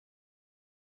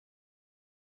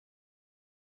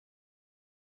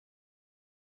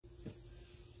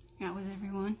out with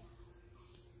everyone.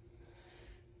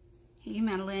 Hey,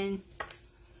 Madeline.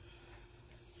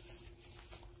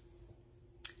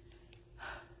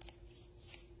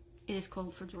 It is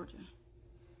cold for Georgia.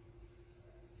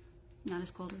 Not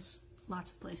as cold as lots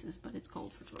of places, but it's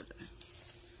cold for Georgia.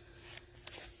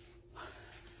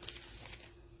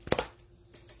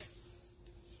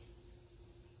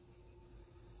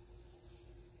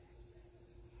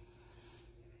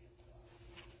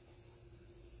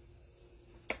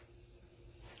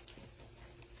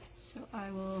 So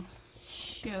I will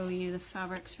show you the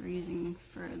fabrics we're using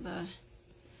for the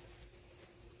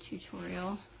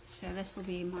tutorial. So this will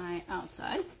be my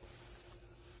outside.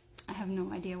 I have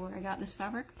no idea where I got this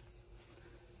fabric.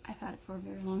 I've had it for a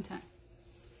very long time,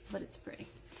 but it's pretty.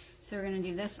 So we're going to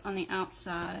do this on the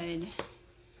outside.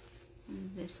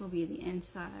 And this will be the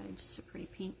inside, just a pretty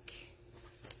pink,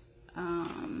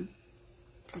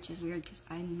 which is weird because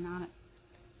I'm not a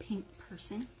pink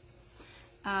person.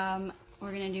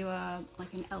 We're going to do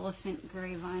like an elephant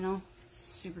gray vinyl,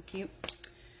 super cute,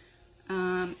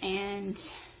 and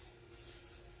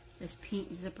this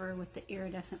pink zipper with the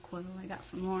iridescent quill I got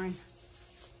from Lauren.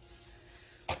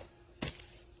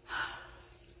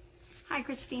 Hi,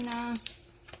 Christina.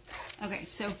 Okay,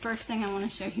 so first thing I want to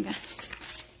show you guys.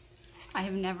 I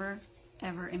have never,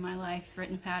 ever in my life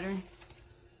written a pattern.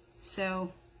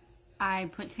 So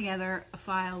I put together a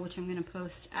file, which I'm going to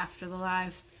post after the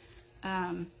live,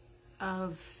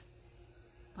 of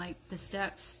like the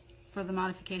steps for the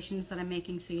modifications that I'm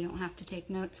making so you don't have to take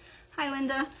notes. Hi,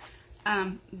 Linda.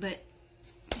 But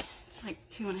it's like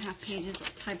 2.5 pages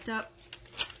typed up.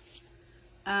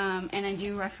 And I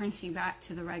do reference you back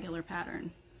to the regular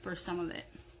pattern for some of it,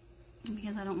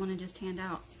 because I don't want to just hand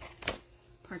out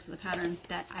parts of the pattern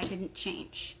that I didn't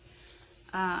change.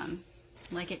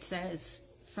 Like it says,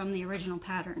 from the original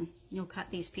pattern, you'll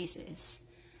cut these pieces.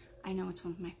 I know it's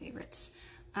one of my favorites.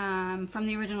 From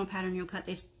the original pattern, you'll cut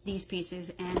these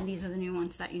pieces, and these are the new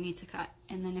ones that you need to cut.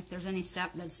 And then if there's any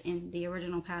step that's in the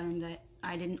original pattern that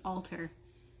I didn't alter,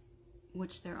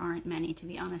 which there aren't many, to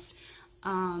be honest,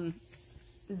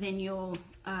 then you'll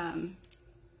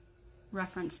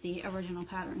reference the original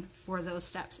pattern for those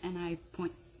steps, and I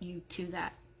point you to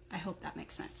that. I hope that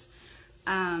makes sense.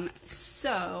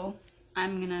 So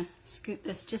I'm gonna scoot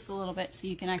this just a little bit so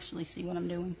you can actually see what I'm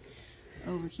doing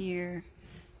over here.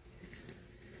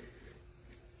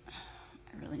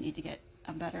 I really need to get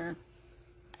a better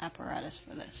apparatus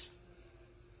for this.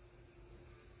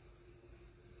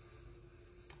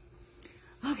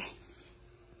 Okay,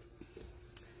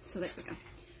 so there we go.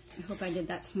 I hope I did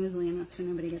that smoothly enough so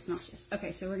nobody gets nauseous.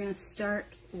 Okay, so we're going to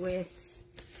start with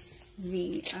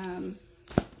the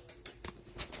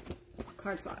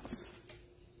card slots.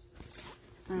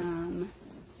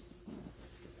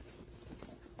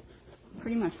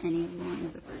 Pretty much any of the line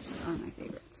zippers are my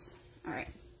favorites. Alright,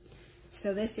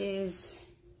 so this is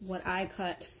what I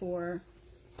cut for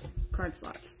card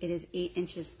slots. It is 8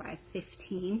 inches by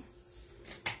 15.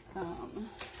 I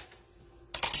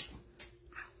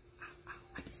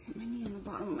just hit my knee on the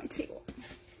bottom of my table.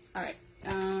 Alright,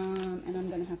 and I'm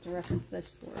going to have to reference this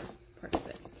for part of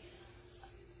it.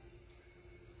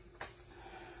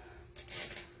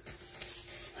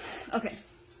 Okay,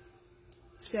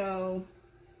 so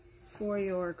for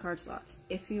your card slots,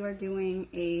 if you are doing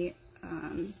a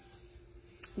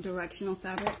directional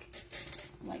fabric,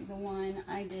 like the one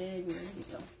I did, where did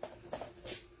it go?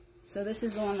 So this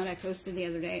is the one that I posted the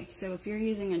other day. So if you're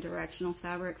using a directional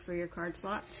fabric for your card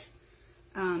slots,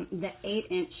 the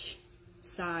 8-inch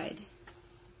side,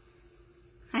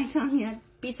 hi Tanya,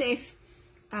 be safe.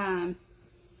 Hi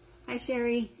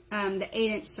Sherry, the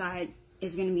 8-inch side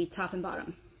is going to be top and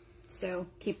bottom. So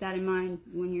keep that in mind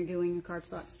when you're doing your card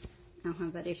slots. I don't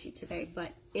have that issue today,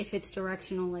 but if it's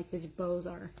directional like these bows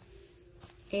are,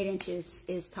 8 inches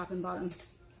is top and bottom.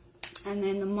 And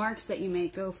then the marks that you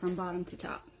make go from bottom to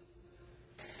top.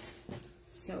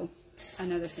 So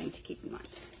another thing to keep in mind.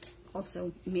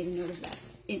 Also made a note of that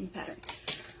in the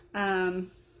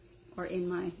pattern. Or in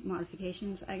my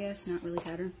modifications, I guess, not really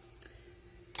pattern.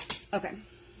 Okay,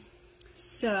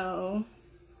 so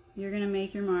you're gonna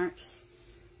make your marks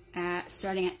at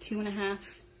starting at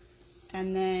 2.5,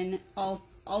 and then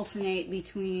alternate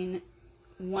between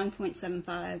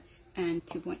 1.75 and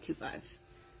 2.25.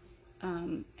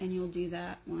 And you'll do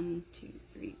that 1, 2,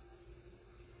 3.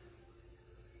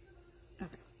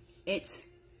 Okay, it's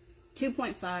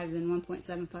 2.5, then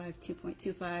 1.75,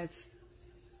 2.25.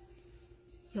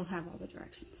 You'll have all the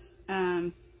directions.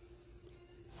 And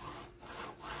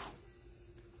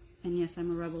yes, I'm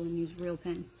a rebel and use real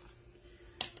pen.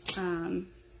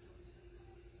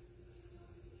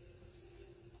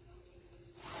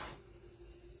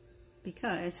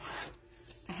 because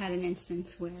I had an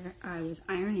instance where I was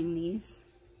ironing these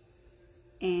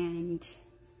and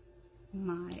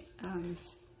my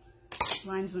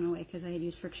lines went away because I had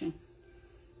used friction.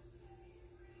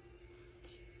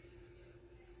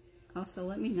 Also,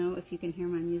 let me know if you can hear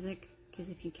my music, because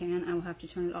if you can, I will have to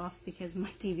turn it off because my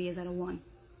TV is at a 1.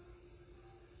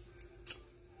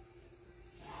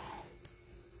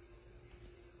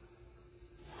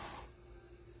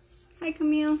 Hi,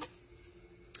 Camille. Okay.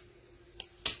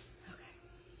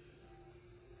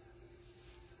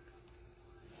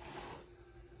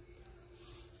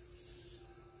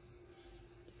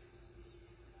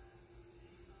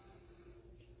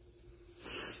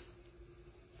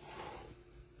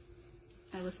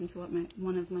 I listen to what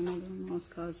one of my mother-in-laws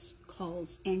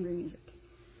calls angry music.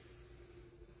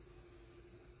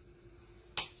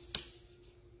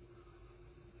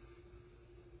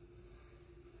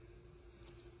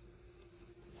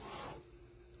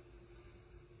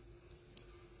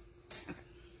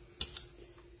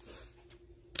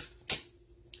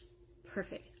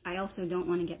 Perfect. I also don't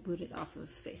want to get booted off of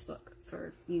Facebook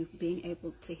for you being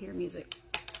able to hear music.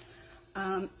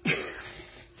 I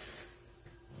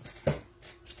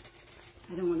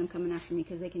don't want them coming after me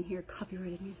because they can hear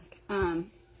copyrighted music.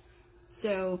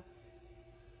 So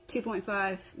 2.5,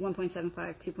 1.75,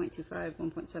 2.25,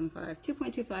 1.75,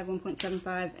 2.25,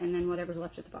 1.75, and then whatever's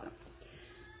left at the bottom.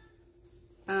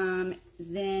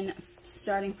 Then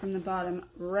starting from the bottom,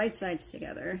 right sides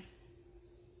together.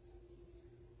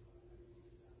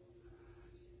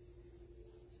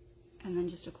 And then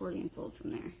just accordion fold from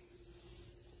there.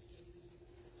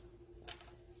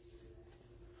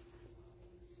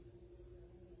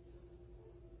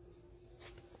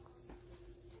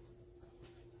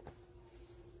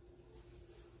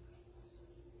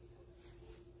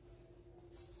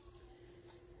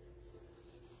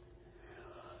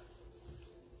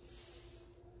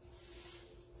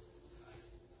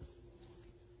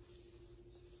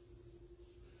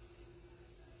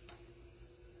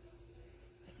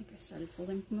 Started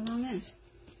folding from the wrong end.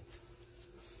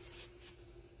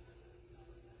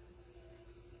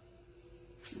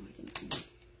 No, I didn't.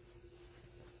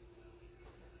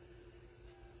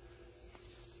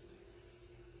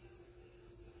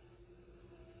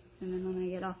 And then when I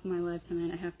get off my live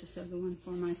tonight, I have to sew the one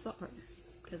for my swap partner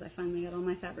because I finally got all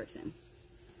my fabrics in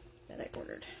that I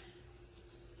ordered.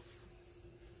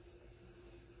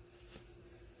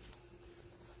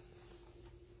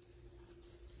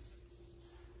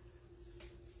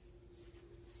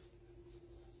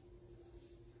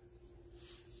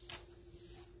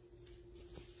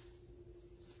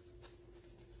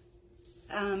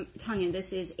 Tanya,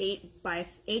 this is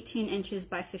 18 inches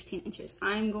by 15 inches.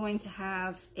 I'm going to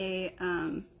have a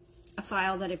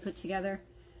file that I put together.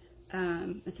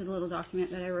 It's a little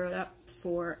document that I wrote up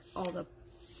for all the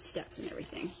steps and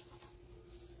everything.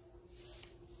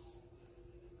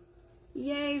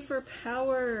 Yay for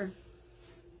power!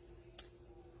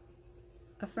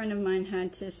 A friend of mine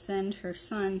had to send her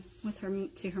son with her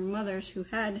to her mother's who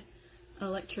had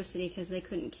electricity because they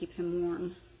couldn't keep him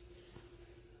warm.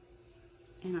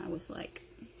 And I was like,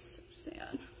 so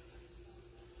sad.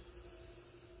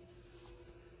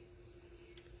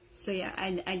 So yeah,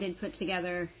 I did put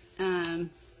together,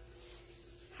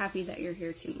 happy that you're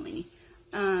here too, Melanie.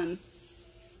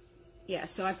 Yeah,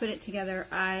 so I put it together.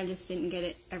 I just didn't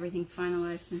get everything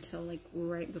finalized until like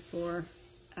right before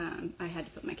I had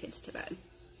to put my kids to bed.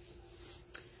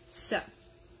 So,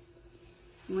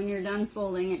 when you're done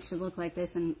folding, it should look like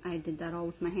this, and I did that all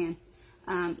with my hand.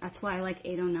 That's why I like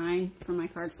 809 for my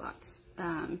card slots,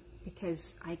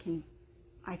 because I can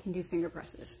do finger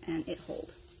presses and it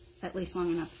hold at least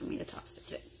long enough for me to top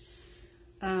stitch it.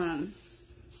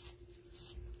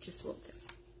 Just a little tip.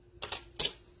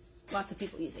 Lots of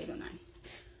people use 809.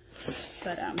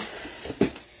 But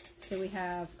so we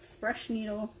have fresh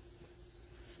needle,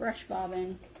 fresh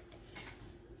bobbin,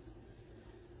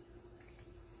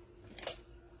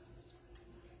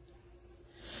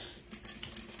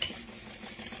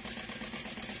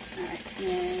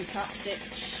 and top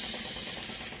stitch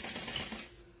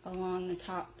along the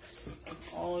tops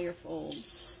of all your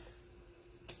folds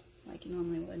like you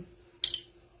normally would.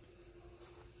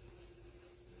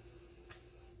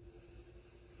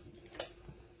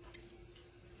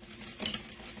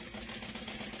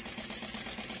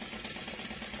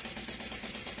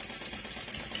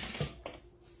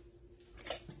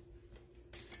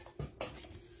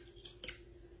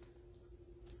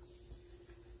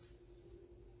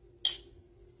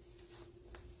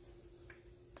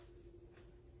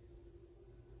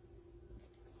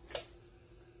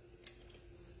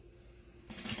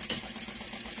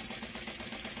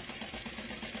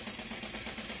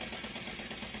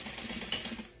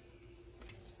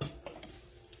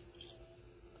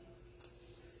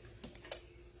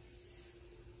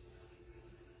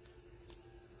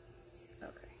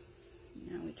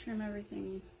 trim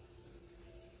everything.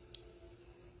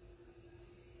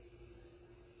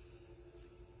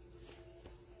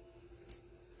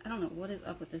 I don't know what is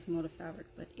up with this motif fabric,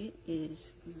 but it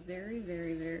is very,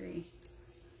 very, very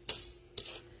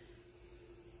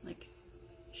like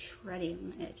shreddy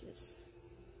on the edges.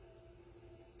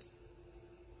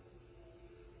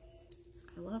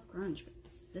 I love grunge, but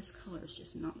this color is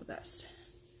just not the best.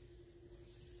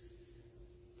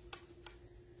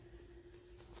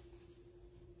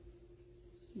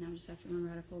 Now I just have to remember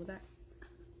how to fold it back.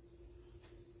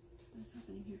 What is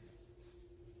happening here?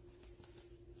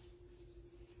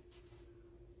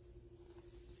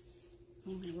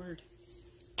 Oh my word.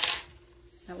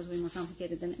 That was way more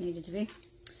complicated than it needed to be.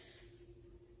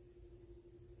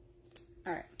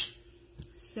 Alright.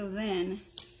 So then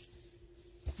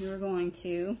you're going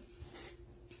to,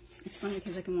 it's funny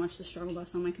because I can watch the struggle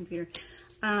bus on my computer.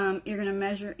 You're going to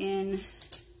measure in,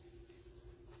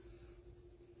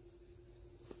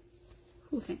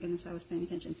 oh thank goodness I was paying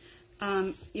attention.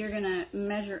 You're going to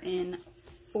measure in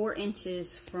 4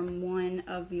 inches from one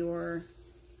of your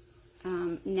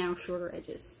now shorter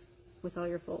edges with all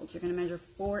your folds. You're going to measure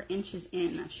 4 inches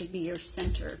in. That should be your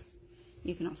center.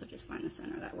 You can also just find the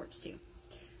center. That works too.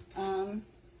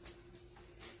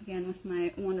 Again, with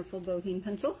my wonderful Bohemian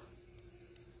pencil.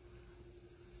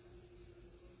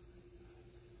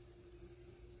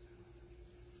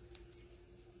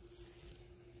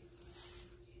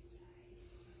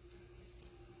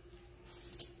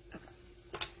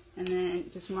 Okay. And then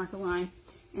just mark a line.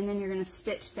 And then you're going to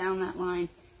stitch down that line.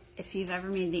 If you've ever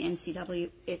made the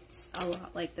NCW, it's a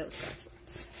lot like those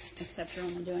bracelets, except you're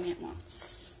only doing it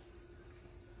once.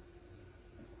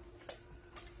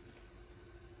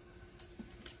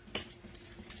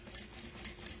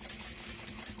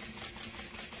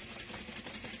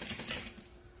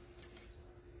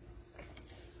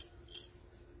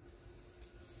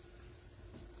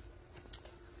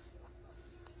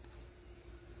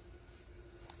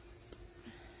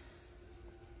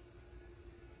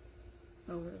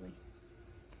 Oh, really?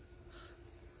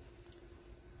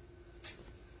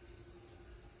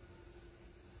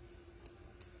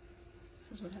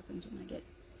 This is what happens when I get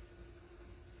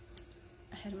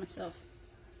ahead of myself.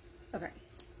 Okay.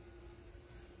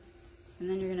 And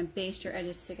then you're going to baste your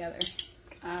edges together.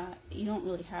 You don't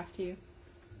really have to.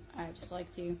 I just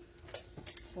like to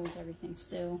hold everything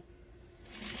still.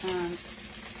 I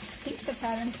think the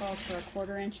pattern calls for a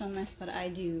 1/4 inch on this, but I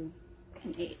do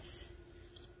an 1/8.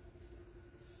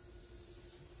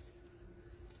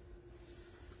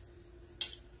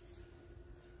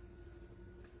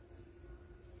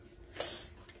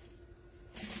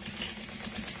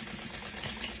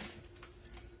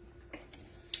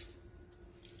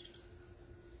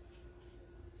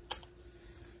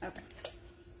 Okay.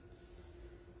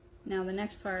 Now the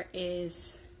next part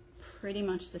is pretty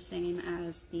much the same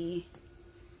as the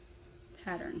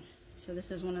pattern. So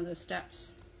this is one of those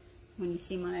steps. When you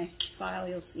see my file,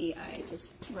 you'll see I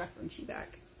just reference you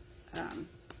back.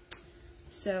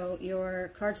 So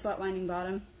your card slot lining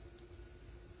bottom,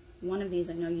 one of these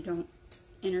I know you don't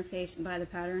interface by the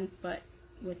pattern, but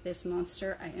with this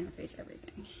monster I interface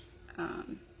everything.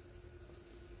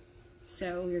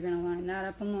 So you're going to line that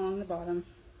up along the bottom.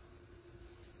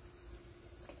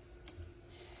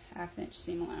 1/2 inch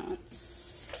seam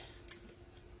allowance.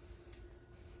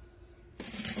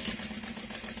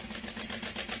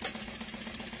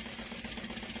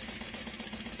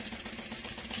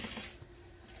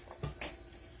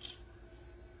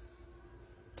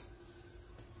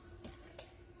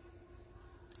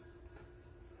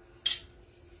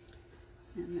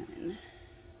 And then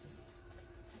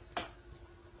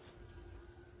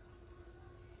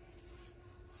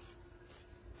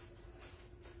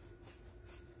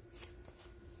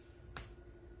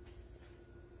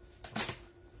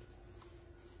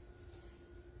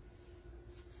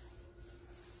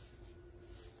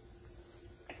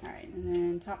and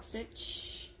then top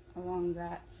stitch along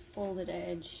that folded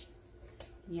edge.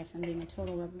 And yes, I'm being a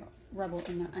total rebel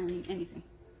in not ironing anything.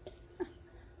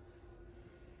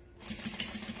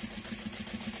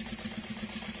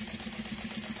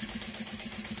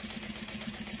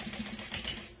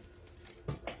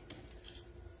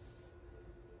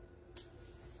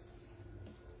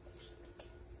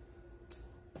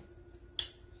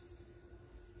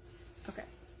 Okay,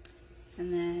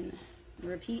 and then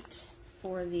repeat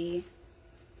for the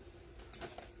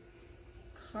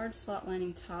card slot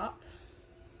lining top.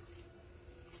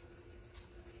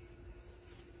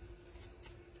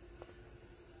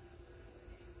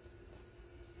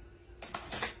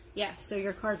 Yeah, so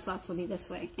your card slots will be this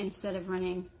way instead of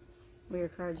running where your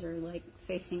cards are like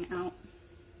facing out.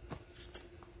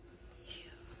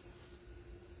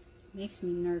 makes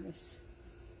me nervous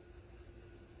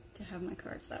to have my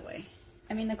cards that way.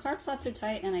 I mean, the card slots are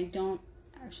tight, and I don't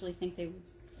actually think they would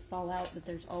fall out, but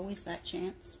there's always that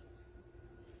chance,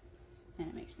 and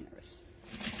it makes me nervous.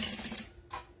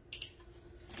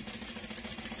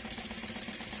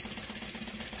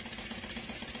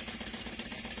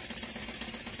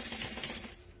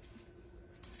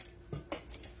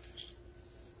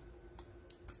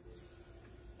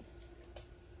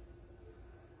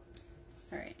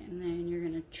 Alright, and then you're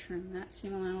going to trim that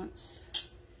seam allowance.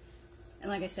 And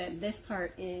like I said, this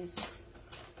part is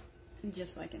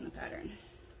just like in the pattern.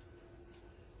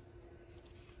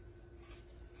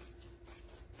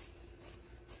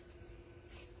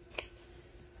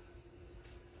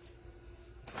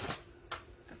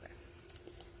 Okay.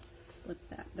 Flip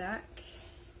that back.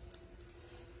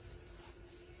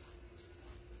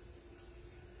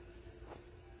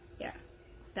 Yeah,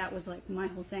 that was like my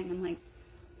whole thing. I'm like,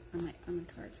 are my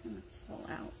cards gonna fall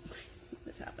out?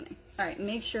 What's happening? All right,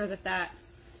 make sure that that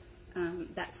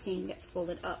seam gets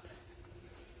folded up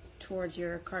towards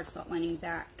your card slot lining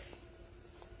back,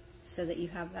 so that you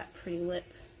have that pretty lip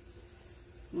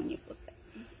when you flip it.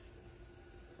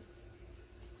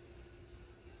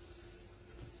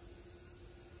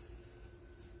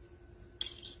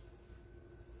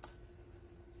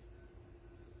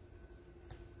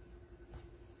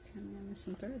 And I'm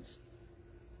missing thirds.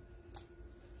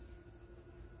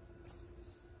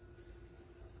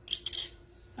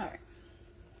 All right.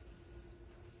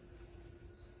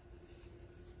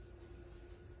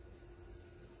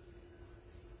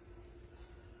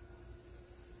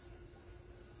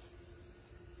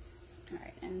 All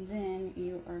right, and then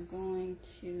you are going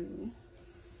to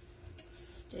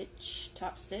stitch,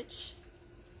 top stitch,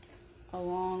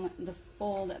 along the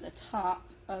fold at the top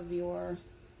of your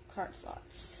card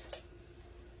slots.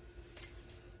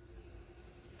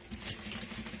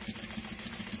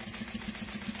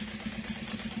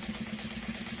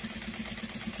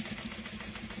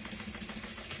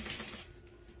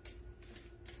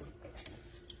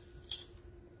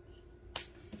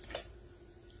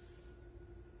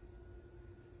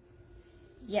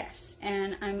 Yes,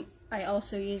 and I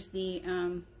also used the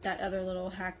that other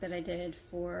little hack that I did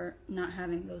for not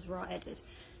having those raw edges.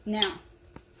 Now,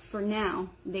 for now,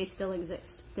 they still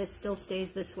exist. This still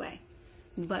stays this way,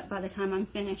 but by the time I'm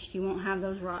finished, you won't have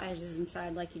those raw edges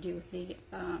inside like you do with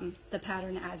the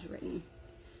pattern as written,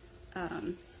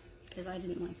 because I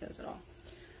didn't like those at all.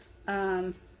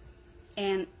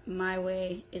 And my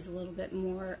way is a little bit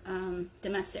more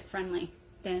domestic friendly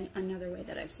than another way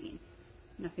that I've seen.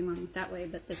 Nothing wrong with that way,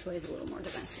 but this way is a little more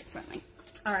domestic friendly.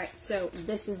 All right, so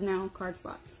this is now card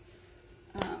slots.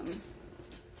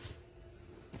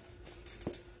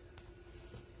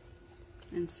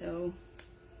 And so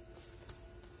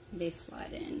they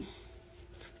slide in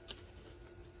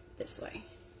this way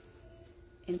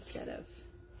instead of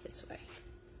this way.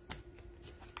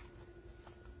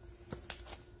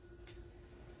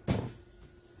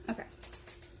 Okay.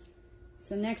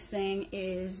 So next thing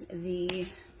is the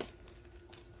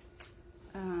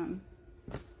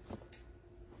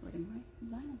where did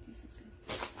my vinyl pieces go?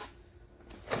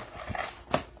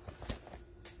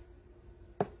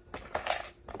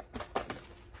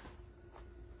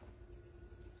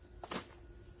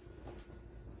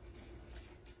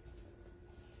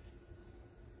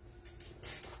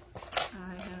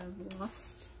 I have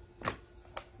lost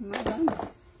my vinyl.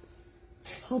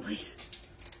 Hold please.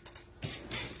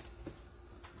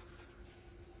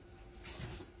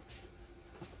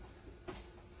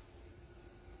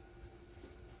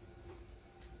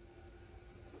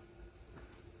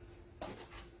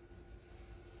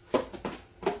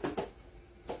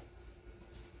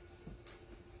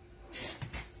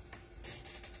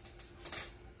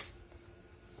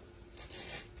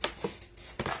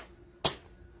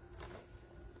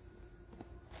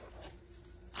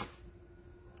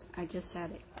 I just had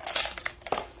it.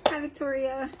 Hi,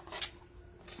 Victoria.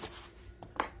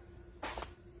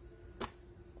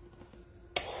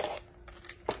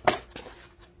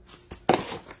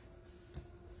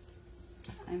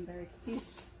 I'm very confused.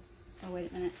 Oh, wait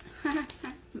a minute.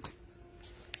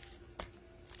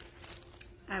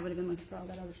 I would have been looking for all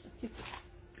that other stuff too.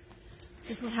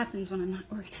 This is what happens when I'm not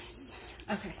organized.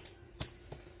 Okay.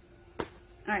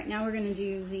 All right, now we're going to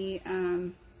do the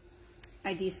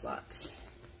ID slots.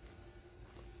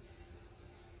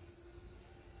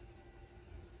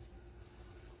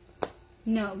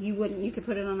 No, you wouldn't. You could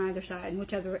put it on either side,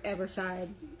 whichever side.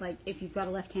 Like if you've got a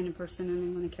left-handed person and they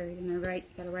want to carry it in their right,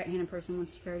 you got a right-handed person who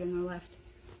wants to carry it in their left.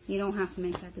 You don't have to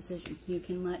make that decision. You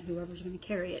can let whoever's going to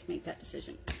carry it make that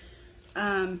decision.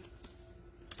 All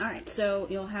right, so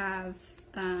you'll have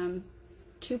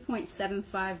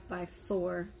 2.75 by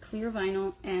 4 clear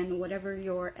vinyl and whatever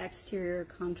your exterior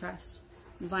contrast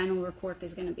vinyl or cork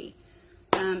is going to be.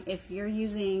 If you're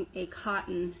using a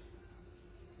cotton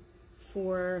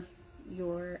for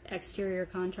your exterior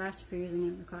contrast, if you're using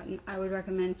it for cotton, I would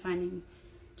recommend finding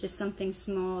just something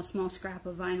small, a small scrap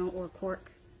of vinyl or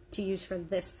cork to use for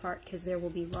this part, because there will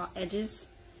be raw edges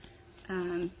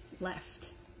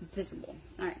left visible.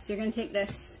 Alright, so you're going to take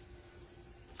this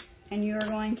and you're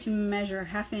going to measure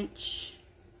 1/2 inch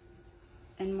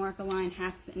and mark a line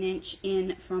 1/2 inch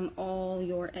in from all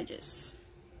your edges.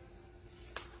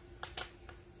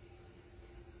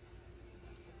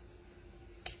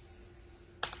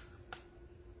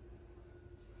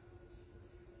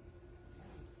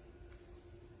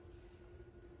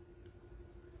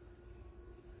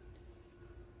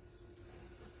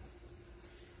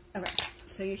 Okay,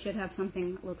 so you should have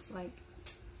something that looks like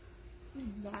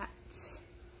that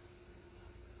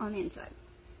on the inside.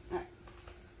 Alright.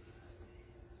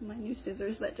 My new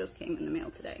scissors that just came in the mail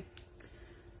today.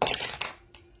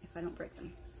 If I don't break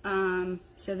them.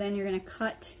 So then you're going to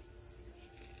cut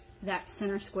that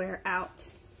center square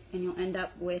out and you'll end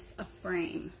up with a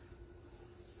frame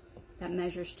that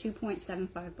measures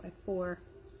 2.75 by 4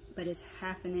 but is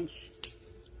 1/2 inch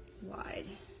wide.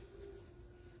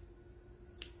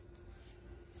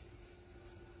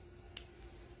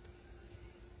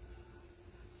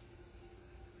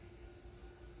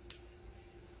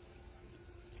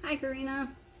 Hi,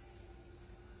 Karina.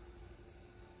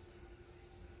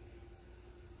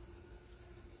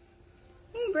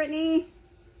 Hey, Brittany.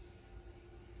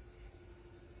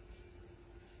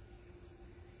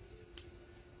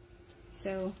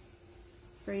 So,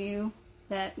 for you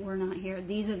that were not here,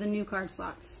 these are the new card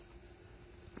slots.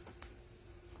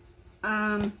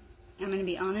 I'm going to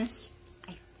be honest,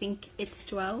 I think it's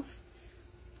 12,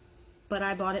 but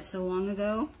I bought it so long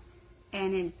ago,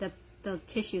 and the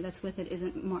tissue that's with it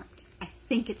isn't marked. I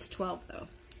think it's 12 though.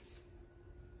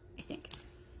 I think.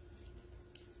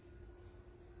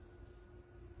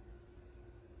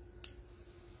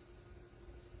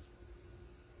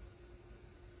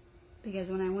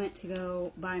 Because when I went to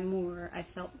go buy more, I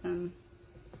felt them.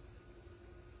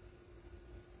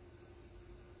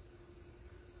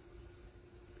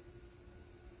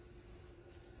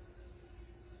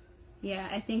 Yeah,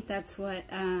 I think that's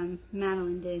what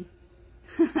Madeline did.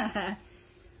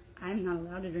 I'm not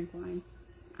allowed to drink wine.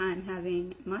 I'm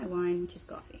having my wine, which is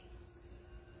coffee.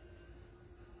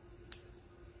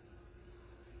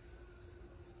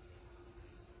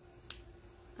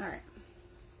 Alright.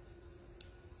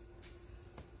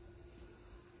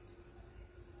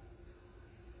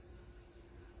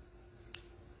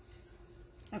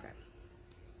 Okay.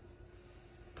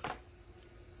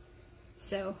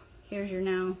 So, here's your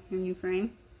new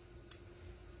frame.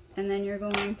 And then you're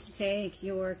going to take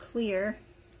your clear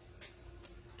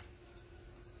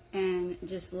and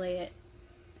just lay it.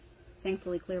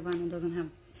 Thankfully, clear vinyl doesn't have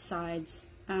sides.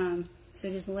 So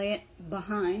just lay it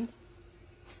behind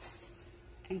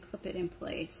and clip it in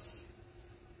place.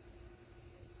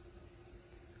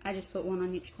 I just put one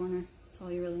on each corner. That's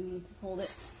all you really need to hold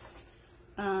it.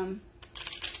 And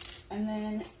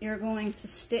then you're going to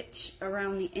stitch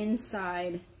around the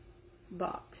inside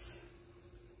box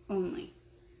only.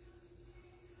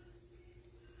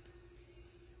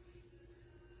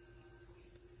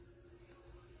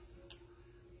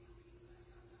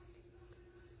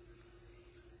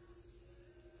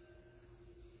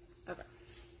 Okay.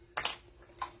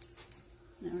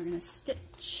 Now we're going to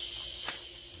stitch.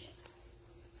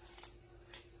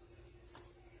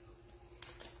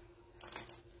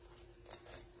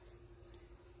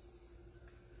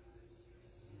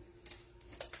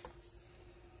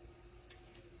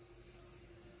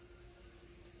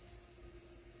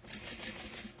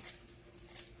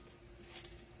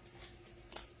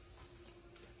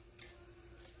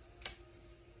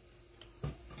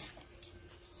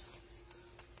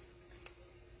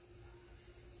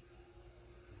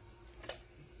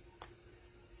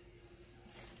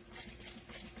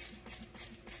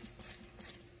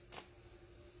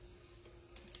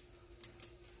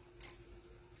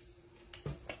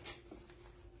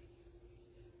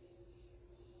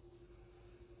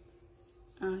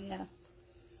 Oh yeah,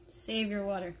 save your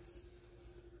water.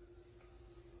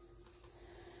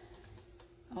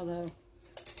 Although,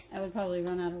 I would probably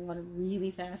run out of water really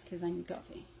fast because I need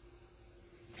coffee.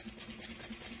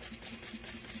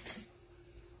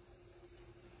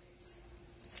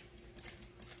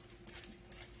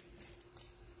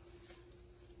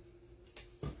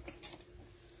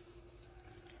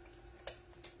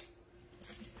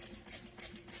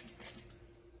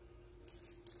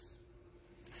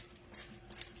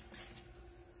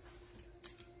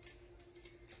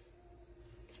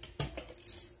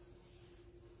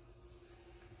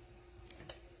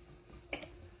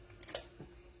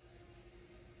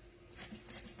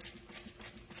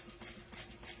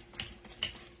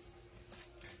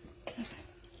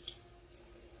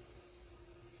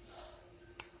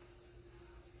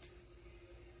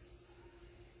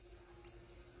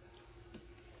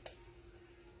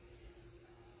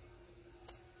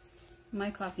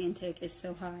 my coffee intake is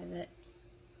so high that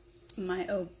my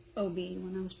OB,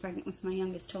 when I was pregnant with my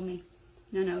youngest, told me,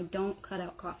 no, don't cut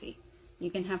out coffee. You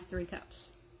can have 3 cups.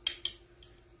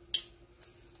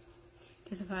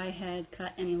 Because if I had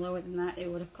cut any lower than that, it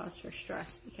would have caused her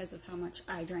stress because of how much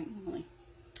I drank normally.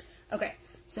 Okay,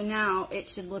 so now it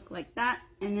should look like that,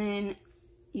 and then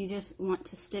you just want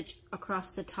to stitch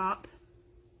across the top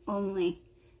only,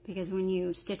 because when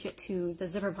you stitch it to the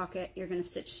zipper pocket, you're going to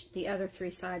stitch the other 3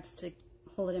 sides to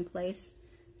hold it in place.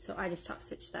 So I just top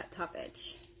stitched that top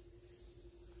edge.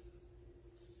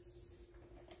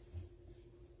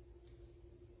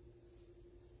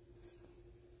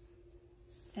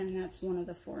 And that's one of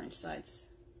the 4-inch sides,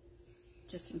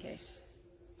 just in case.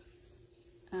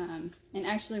 And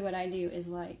actually what I do is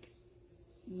like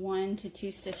 1 to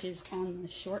 2 stitches on the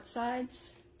short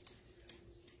sides.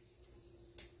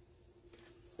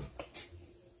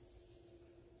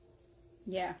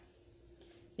 Yeah,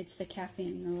 it's the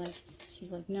caffeine. They're like,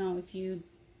 she's like, no, if you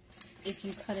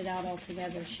cut it out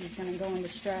altogether, she's gonna go into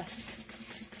stress.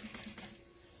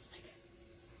 Like,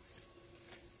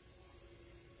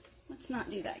 let's not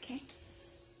do that, okay?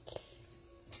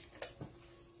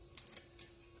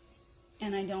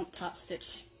 And I don't top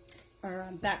stitch or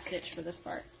back stitch for this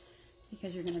part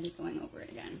because you're gonna be going over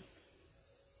it again.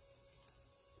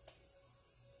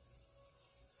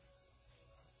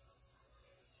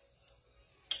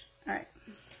 Alright,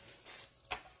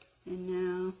 and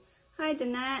now, hi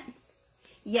Danette.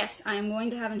 Yes, I'm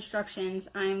going to have instructions.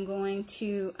 I'm going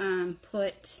to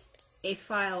put a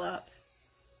file up,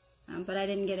 but I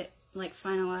didn't get it like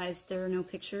finalized. There are no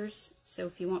pictures, so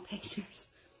if you want pictures,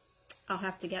 I'll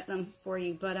have to get them for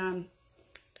you. But I'm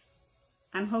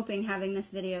hoping having this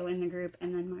video in the group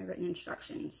and then my written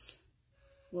instructions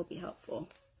will be helpful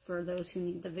for those who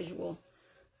need the visual.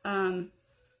 But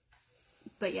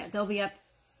yeah, they'll be up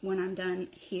when I'm done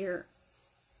here,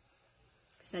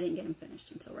 because I didn't get them finished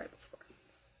until right before.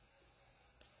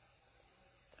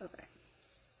 Okay.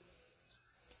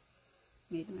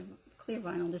 Made my clear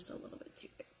vinyl just a little bit too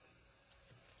big.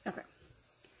 Okay.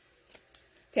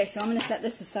 Okay, so I'm going to set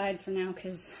this aside for now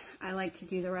because I like to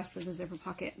do the rest of the zipper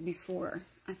pocket before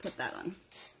I put that on.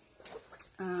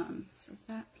 So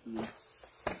that piece,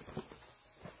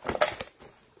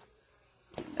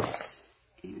 and this,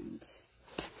 and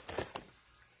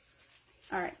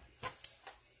alright,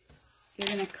 you're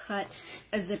going to cut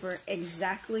a zipper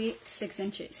exactly 6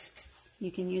 inches.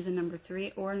 You can use a number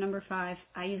 3 or a number 5.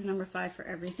 I use number 5 for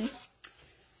everything.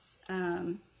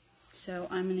 So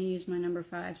I'm going to use my number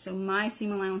 5. So my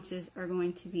seam allowances are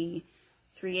going to be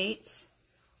 3/8.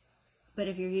 But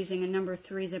if you're using a number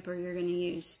 3 zipper, you're going to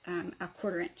use a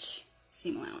 1/4 inch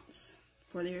seam allowance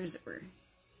for your zipper.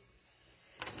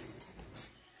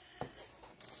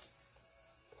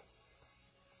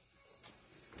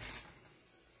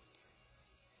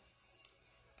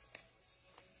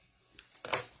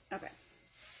 Okay.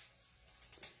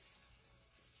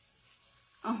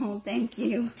 Oh, thank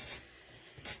you.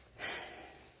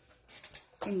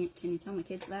 Can you tell my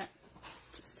kids that?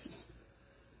 Just kidding.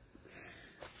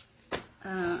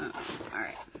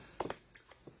 Alright.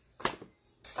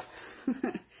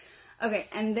 Okay,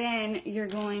 and then you're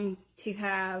going to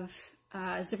have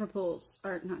zipper pulls,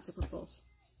 or not zipper pulls,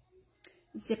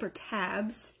 zipper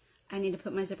tabs. I need to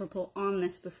put my zipper pull on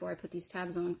this before I put these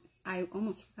tabs on. I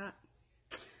almost forgot.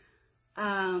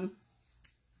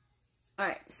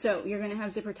 Alright, so you're going to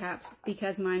have zipper tabs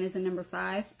because mine is a number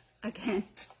 5. Again,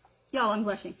 y'all, I'm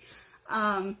blushing.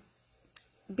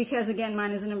 Because again,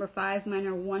 mine is a number 5. Mine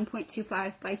are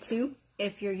 1.25 by 2.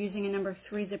 If you're using a number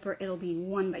 3 zipper, it'll be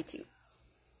 1 by 2.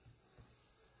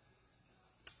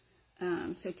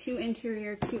 So 2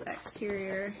 interior, 2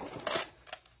 exterior.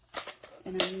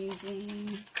 And I'm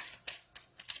using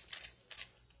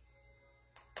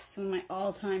some of my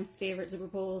all-time favorite zipper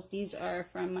pulls. These are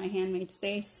from my Handmade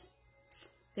Space.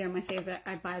 They're my favorite.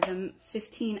 I buy them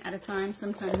 15 at a time,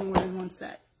 sometimes more than one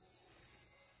set.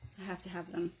 I have to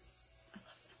have them. I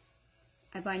love them.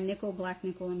 I buy nickel, black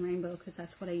nickel, and rainbow because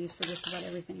that's what I use for just about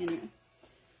everything anyway.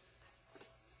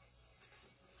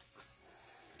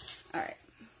 Alright.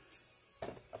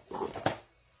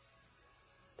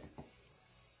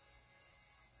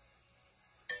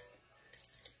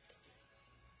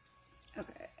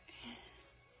 Okay.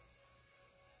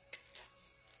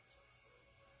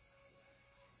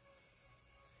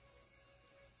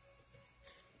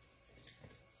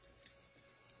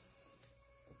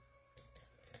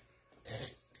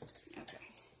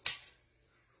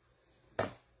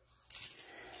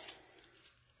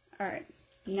 Alright,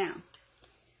 now,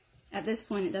 at this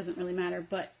point it doesn't really matter,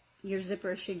 but your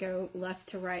zipper should go left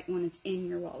to right when it's in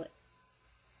your wallet.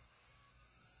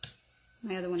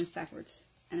 My other one is backwards,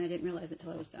 and I didn't realize it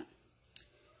till I was done.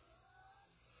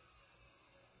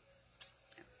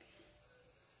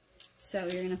 So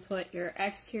you're going to put your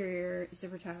exterior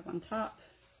zipper tab on top,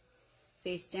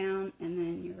 face down, and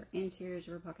then your interior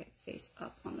zipper pocket face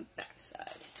up on the back side.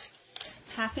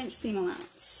 1/2 inch seam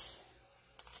allowance.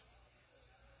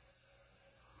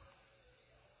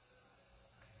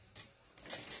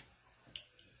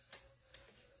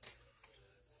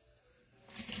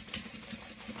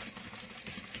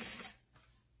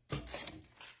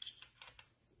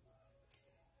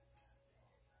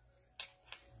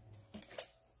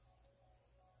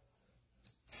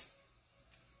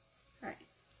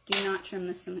 Do not trim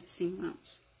the seam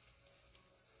allowance.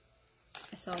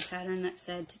 I saw a pattern that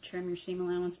said to trim your seam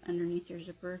allowance underneath your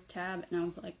zipper tab, and I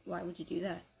was like, why would you do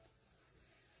that?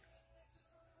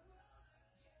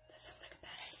 That sounds like a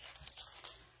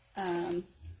bad idea.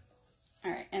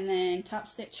 Alright, and then top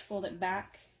stitch, fold it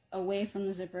back away from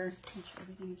the zipper. Make sure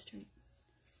everything is straight.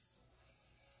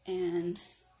 And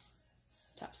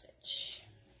top stitch.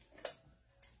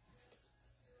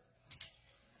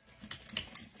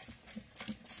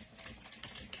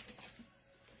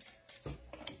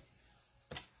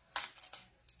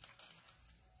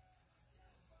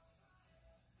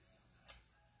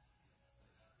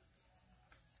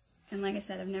 And like I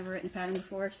said, I've never written a pattern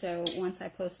before, so once I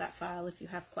post that file, if you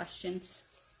have questions,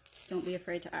 don't be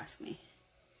afraid to ask me.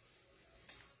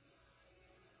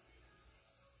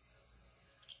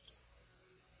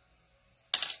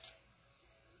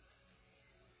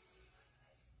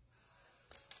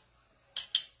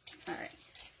 Alright,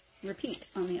 repeat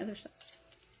on the other side.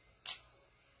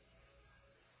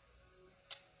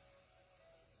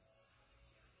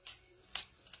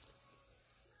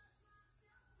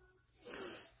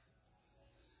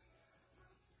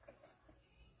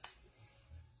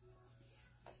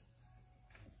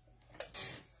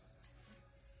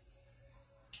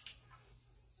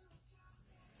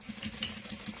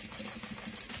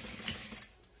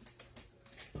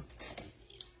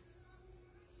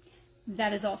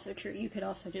 That is also true. You could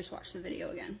also just watch the video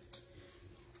again.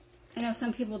 I know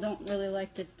some people don't really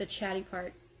like the chatty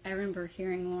part. I remember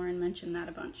hearing Lauren mention that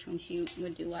a bunch when she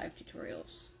would do live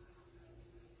tutorials.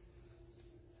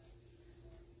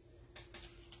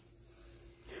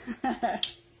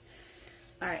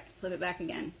 Alright, flip it back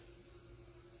again.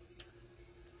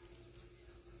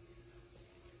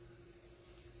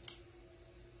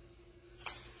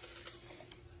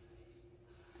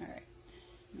 Alright,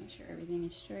 make sure everything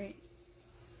is straight.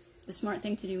 The smart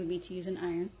thing to do would be to use an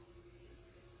iron,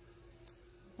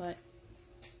 but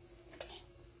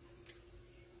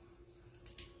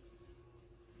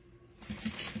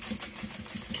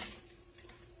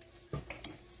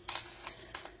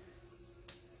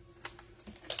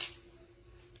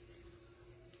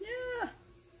yeah,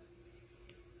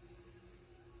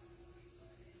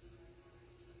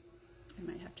 I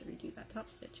might have to redo that top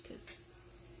stitch because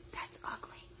that's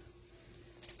ugly.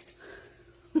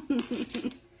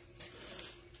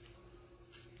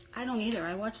 I don't either.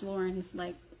 I watch Lauren's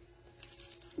like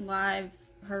live,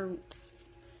 her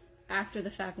after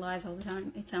the fact lives all the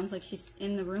time. It sounds like she's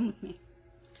in the room with me.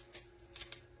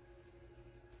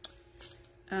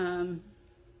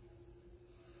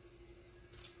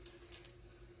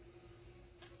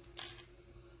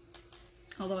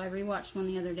 Although I rewatched one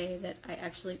the other day that I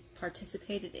actually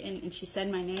participated in, and she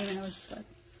said my name, and I was just like,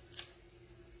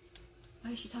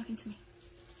 why is she talking to me?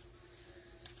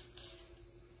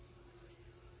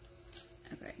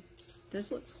 Okay, this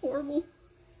looks horrible.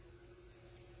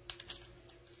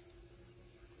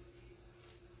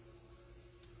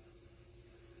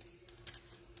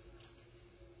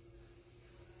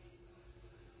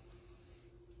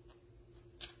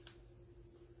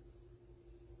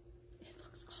 It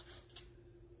looks awful.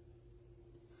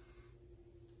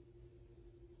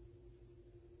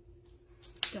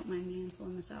 Don't mind me, I'm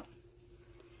pulling this out.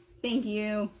 Thank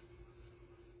you.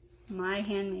 My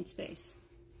handmade space.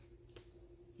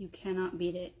 You cannot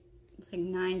beat it. It's like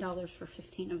 $9 for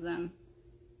 15 of them.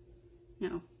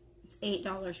 No, it's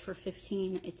 $8 for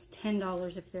 15. It's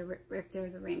 $10 if they're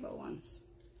the rainbow ones.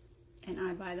 And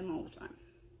I buy them all the time.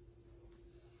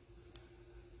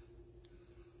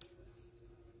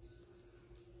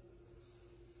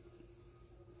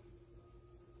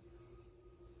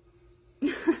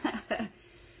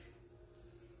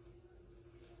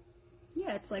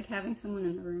 Yeah, it's like having someone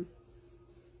in the room.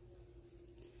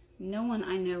 No one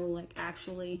I know, like,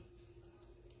 actually,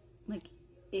 like,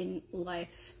 in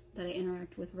life that I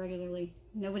interact with regularly,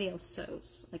 nobody else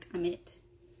sews. Like, I'm it.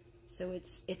 So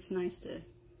it's nice to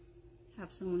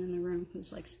have someone in the room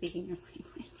who's, like, speaking your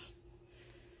language.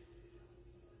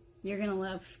 You're gonna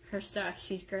love her stuff.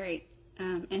 She's great.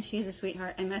 And she's a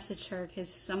sweetheart. I messaged her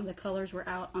because some of the colors were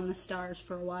out on the stars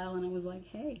for a while, and I was like,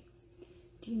 hey,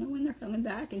 do you know when they're coming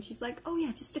back? And she's like, oh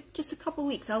yeah, just a couple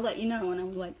weeks, I'll let you know. And I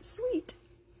was like, sweet.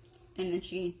 And then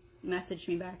she messaged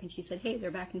me back and she said, hey, they're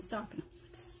back in stock. And I was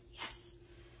like, yes,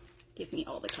 give me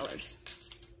all the colors.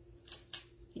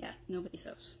 Yeah, nobody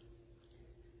sews.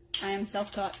 I am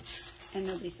self-taught and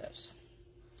nobody sews.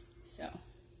 So,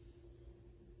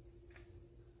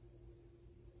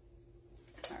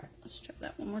 alright, let's try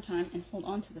that one more time and hold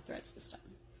on to the threads this time.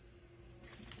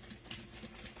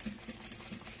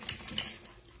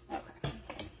 Okay,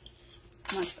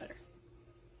 much better.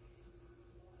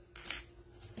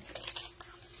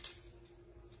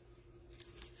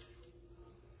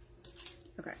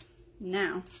 Okay,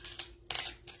 now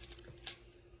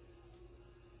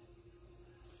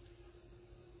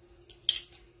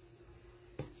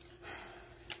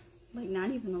like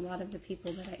not even a lot of the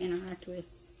people that I interact with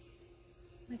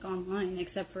like online,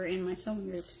 except for in my sewing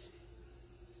groups.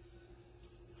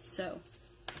 So,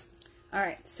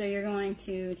 alright, so you're going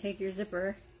to take your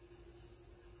zipper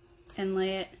and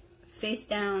lay it face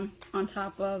down on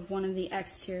top of one of the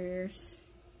exteriors.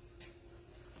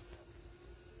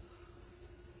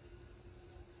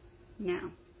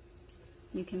 Now,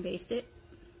 you can baste it,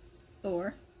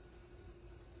 or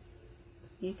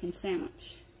you can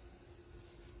sandwich.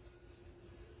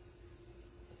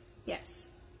 Yes.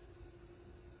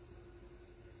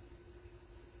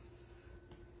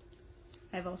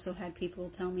 I've also had people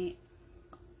tell me,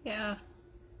 yeah.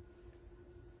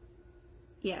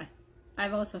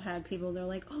 I've also had people, they're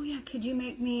like, oh yeah, could you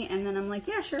make me? And then I'm like,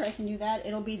 yeah, sure, I can do that.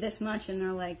 It'll be this much. And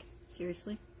they're like,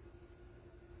 seriously?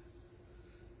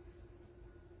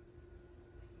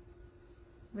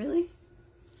 Really?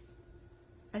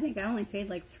 I think I only paid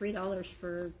like $3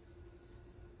 for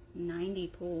 90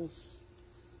 pulls.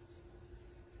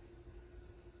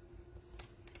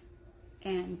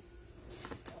 And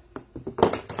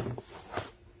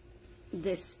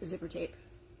this zipper tape,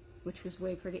 which was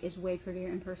way pretty, is way prettier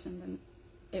in person than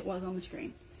it was on the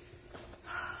screen.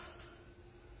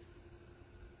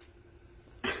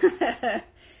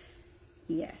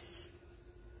 Yes.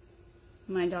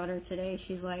 My daughter today,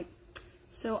 she's like,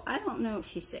 so I don't know,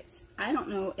 she's 6. I don't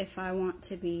know if I want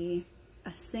to be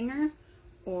a singer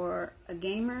or a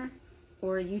gamer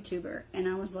or a YouTuber. And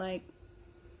I was like,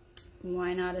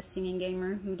 why not a singing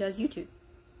gamer who does YouTube?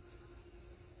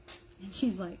 And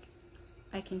she's like,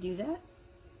 I can do that? I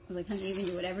was like, honey, you can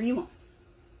do whatever you want.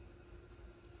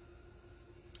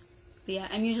 But yeah,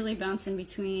 I'm usually bouncing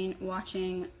between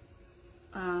watching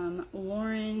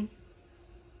Lauren,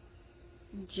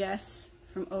 Jess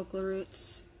from Okla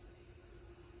Roots,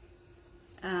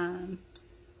 and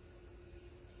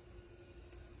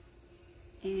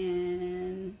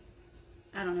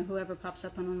I don't know, whoever pops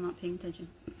up when I'm not paying attention.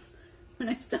 When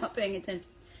I stop paying attention.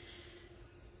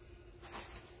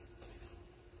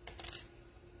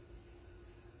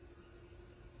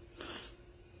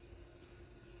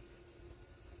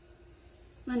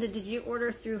 Linda, did you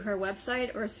order through her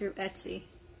website or through Etsy?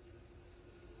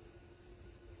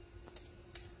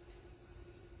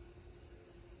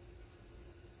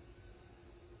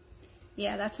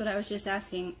 Yeah, that's what I was just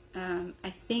asking. I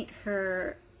think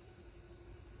her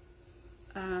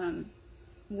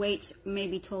weights may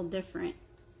be told different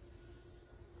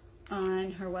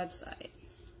on her website.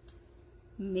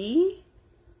 Me?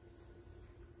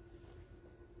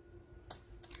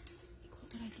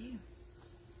 What would I do?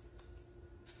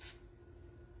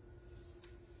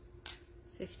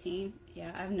 15?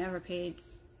 Yeah, I've never paid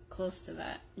close to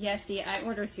that. Yeah, see, I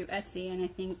order through Etsy, and I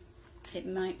think it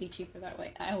might be cheaper that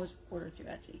way. I always order through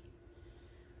Etsy.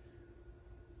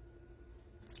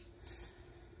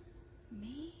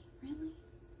 Me? Really?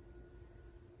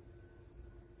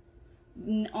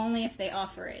 Only if they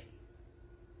offer it.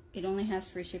 It only has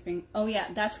free shipping. Oh yeah,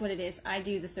 that's what it is. I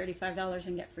do the $35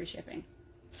 and get free shipping.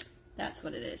 That's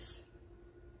what it is.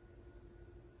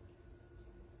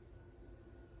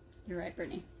 You're right,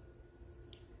 Brittany.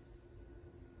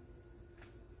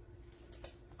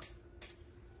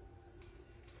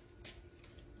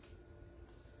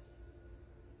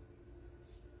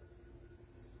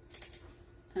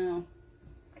 Oh,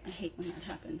 I hate when that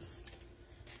happens.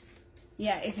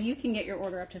 Yeah, if you can get your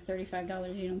order up to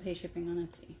 $35, you don't pay shipping on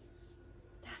Etsy.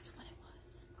 That's what it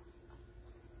was.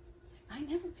 I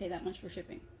never pay that much for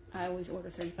shipping. I always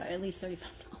order at least $35.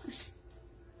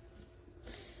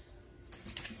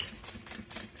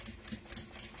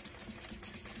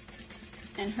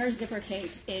 And her zipper tape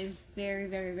is very,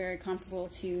 very, very comparable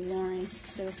to Lauren's.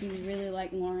 So if you really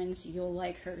like Lauren's, you'll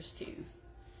like hers too.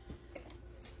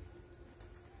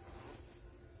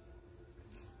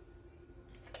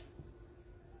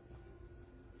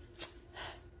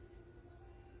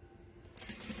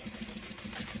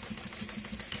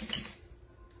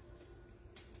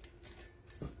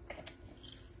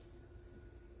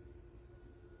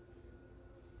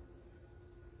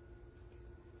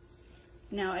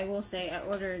 Now I will say I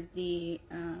ordered the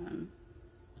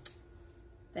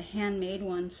handmade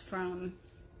ones from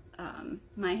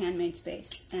My Handmade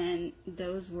Space, and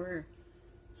those were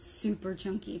super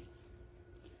chunky.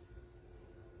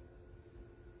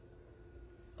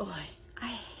 Oh,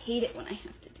 I hate it when I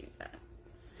have to do that.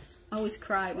 I always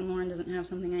cry when Lauren doesn't have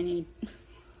something I need.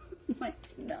 I'm like,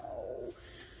 no.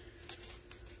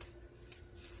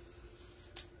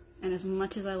 And as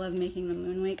much as I love making the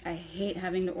Moonwake, I hate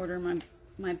having to order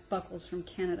my buckles from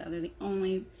Canada. They're the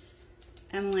only,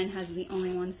 Emmeline has the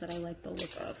only ones that I like the look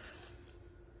of.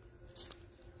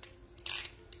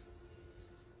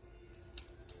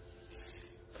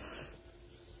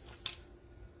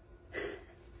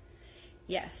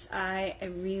 Yes, I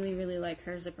really, really like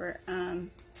her zipper.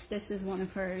 This is one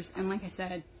of hers, and like I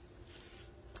said,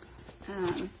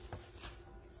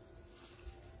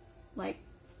 like,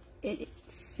 it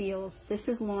feels, this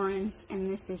is Lauren's, and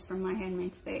this is from My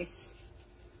Handmade Space.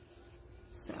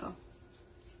 So,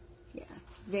 yeah,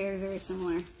 very, very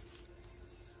similar.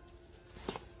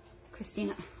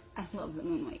 Christina, I love the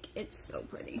Moonwake. It's so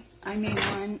pretty. I made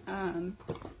one,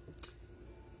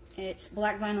 it's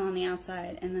black vinyl on the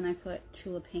outside, and then I put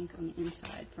Tula Pink on the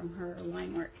inside from her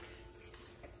line work.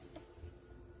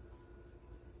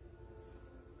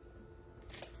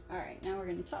 Alright, now we're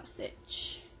going to top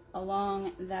stitch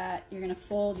along that. You're going to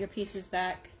fold your pieces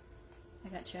back. I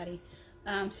got chatty.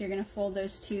 So you're going to fold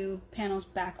those two panels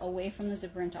back away from the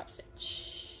zipper and top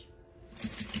stitch.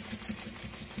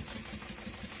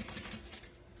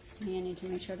 And I need to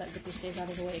make sure that zipper stays out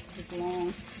of the way because it's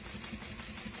long.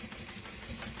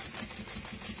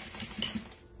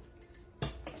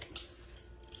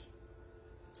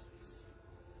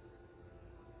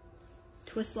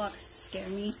 Twist locks scare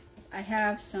me. I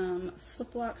have some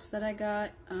flip locks that I got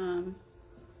from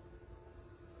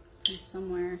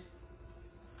somewhere.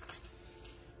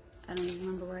 I don't even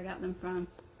remember where I got them from.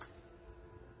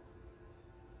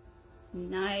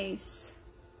 Nice.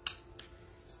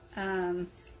 Yeah,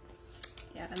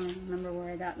 I don't even remember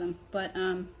where I got them, but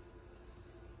I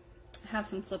have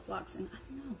some flip locks, and I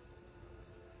don't know.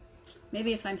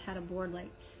 Maybe if I had a board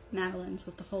like Madeline's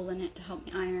with the hole in it to help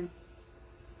me iron.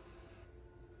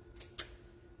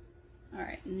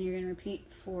 Alright, and you're going to repeat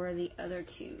for the other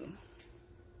two.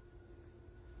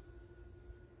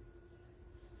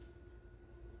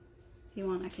 If you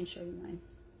want, I can show you mine.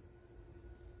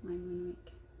 My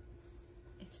Moonwake.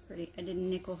 It's pretty. I did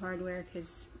nickel hardware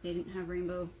because they didn't have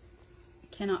rainbow.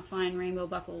 Cannot find rainbow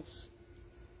buckles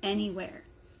anywhere.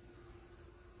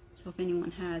 So if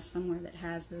anyone has somewhere that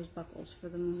has those buckles for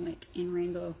the Moonwake in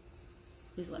rainbow,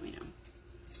 please let me know.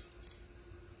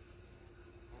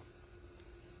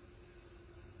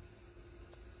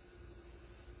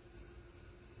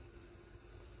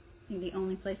 I think the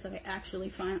only place that I actually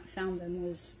found them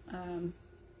was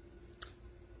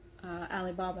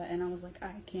Alibaba, and I was like,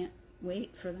 I can't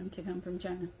wait for them to come from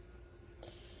China.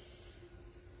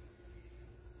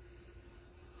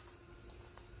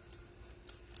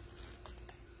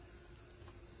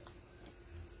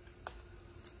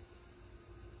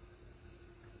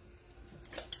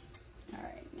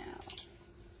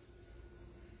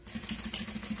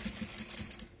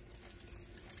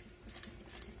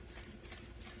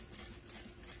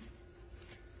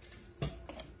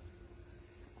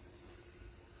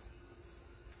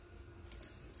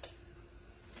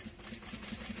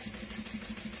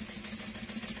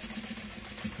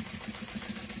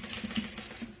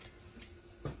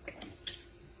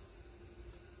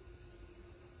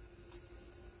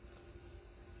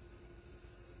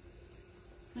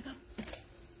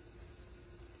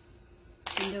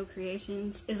 Indo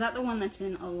Creations. Is that the one that's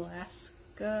in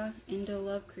Alaska? Indo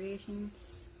Love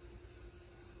Creations?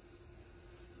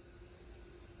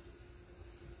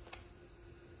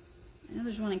 I know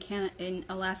there's one in Canada, in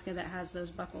Alaska, that has those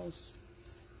buckles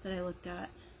that I looked at.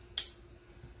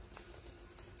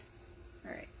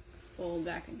 Alright, fold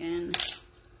back again.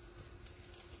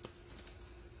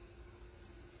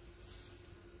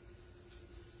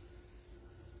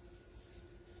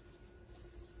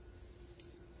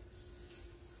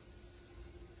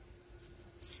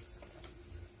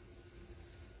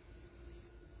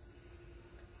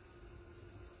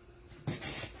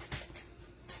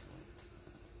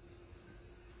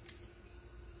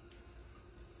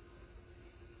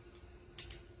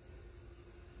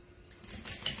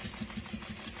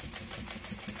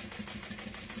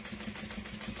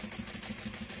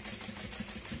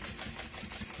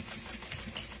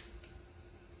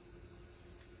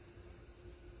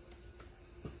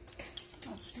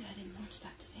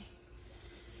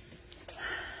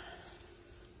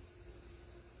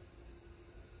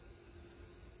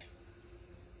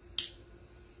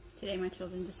 Today my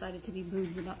children decided to be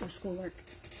boobs about their schoolwork.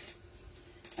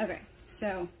 Okay,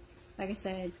 so like I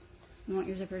said, you want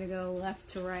your zipper to go left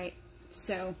to right.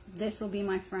 So this will be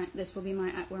my front, this will be my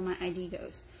where my ID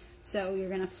goes. So you're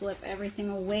going to flip everything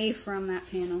away from that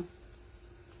panel.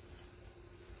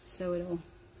 So it'll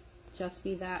just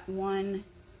be that one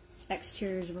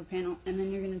exterior zipper panel. And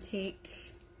then you're going to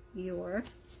take your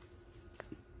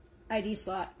ID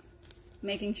slot,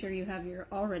 making sure you have your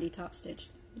already top stitched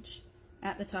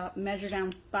at the top. Measure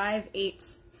down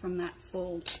 5/8 from that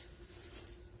fold.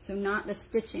 So not the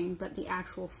stitching, but the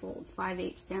actual fold.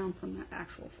 5/8 down from that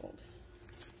actual fold.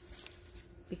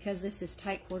 Because this is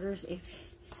tight quarters, if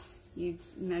you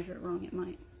measure it wrong, it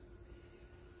might.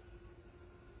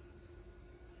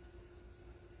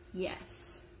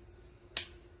 Yes.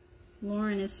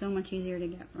 Lauren is so much easier to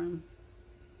get from.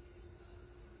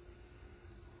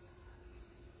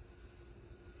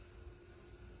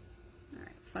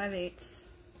 Alright, 5/8.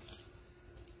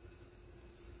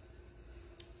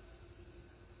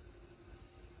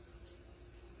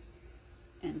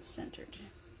 And centered.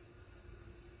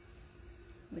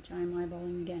 Which I'm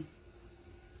eyeballing again.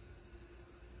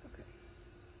 Okay.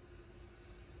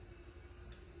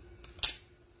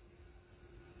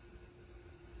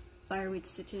 Fireweed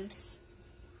stitches.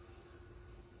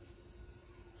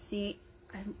 See,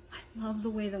 I love the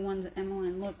way the ones at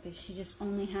Emmeline look. She just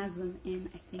only has them in,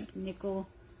 I think, nickel,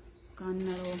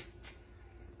 gunmetal,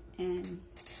 and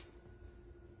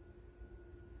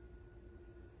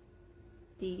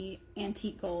the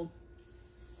antique gold.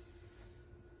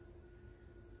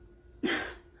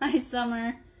 Hi,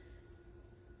 Summer.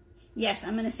 Yes,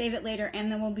 I'm going to save it later,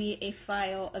 and there will be a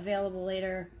file available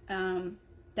later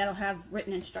that'll have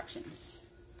written instructions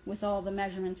with all the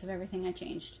measurements of everything I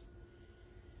changed.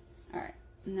 Alright,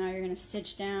 now you're going to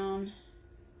stitch down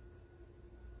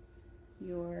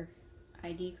your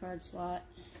ID card slot.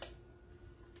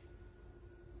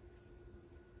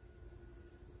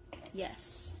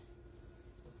 Yes.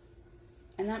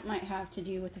 And that might have to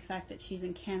do with the fact that she's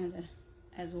in Canada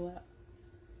as well.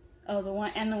 Oh, the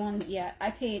one, yeah,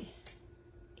 I paid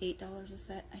 $8 a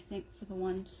set, I think, for the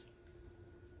ones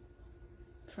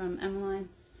from Emmeline.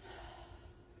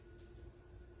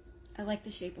 I like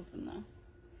the shape of them, though.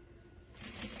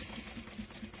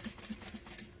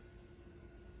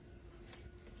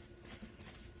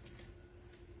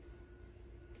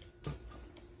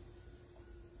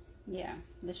 Yeah,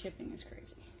 the shipping is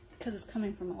crazy, because it's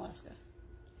coming from Alaska.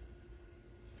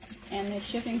 And the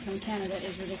shipping from Canada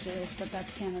is ridiculous, but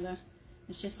that's Canada.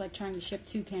 It's just like trying to ship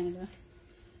to Canada.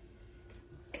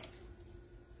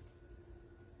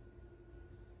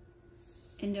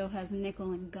 Indo has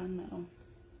nickel and gunmetal.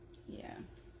 Yeah.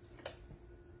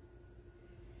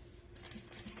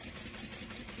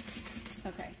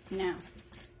 Okay, now,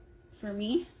 for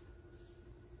me,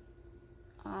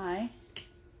 I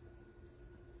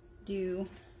do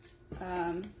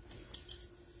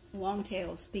long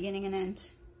tails, beginning and end,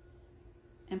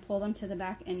 and pull them to the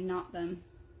back and knot them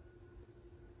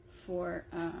for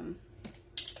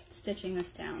stitching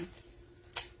this down.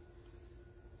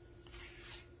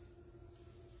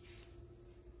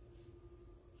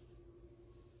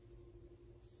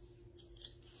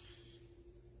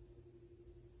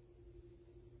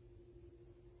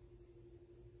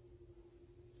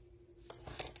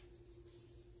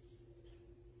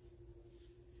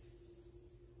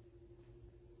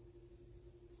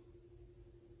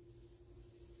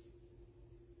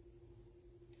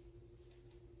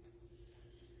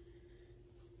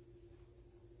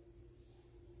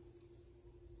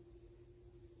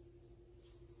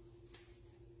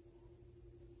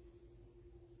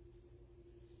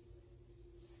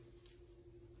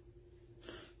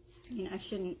 You know, I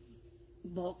shouldn't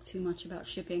bulk too much about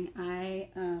shipping. I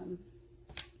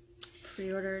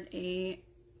pre-ordered a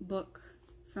book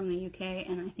from the UK,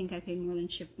 and I think I paid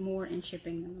more in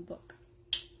shipping than the book.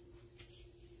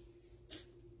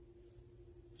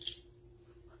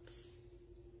 Whoops.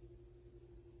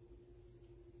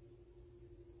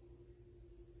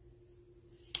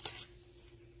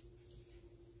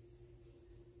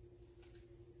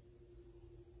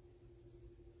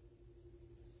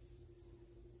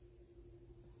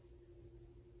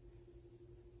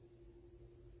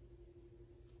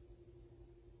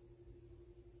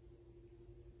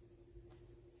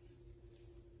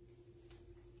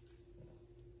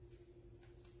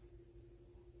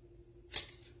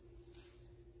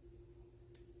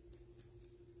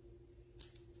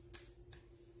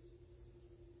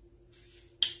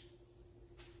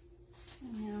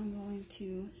 And now I'm going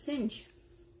to singe.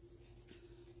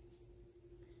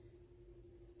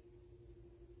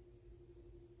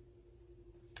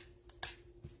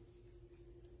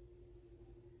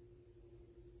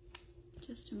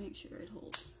 just to make sure it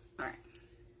holds. All right.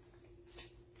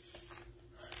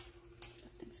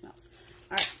 That thing smells.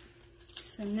 All right.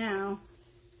 So now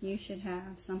you should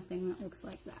have something that looks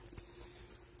like that.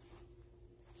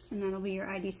 And that'll be your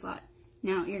ID slot.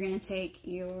 Now you're going to take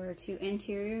your two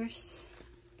interiors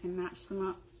and match them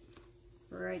up,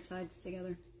 right sides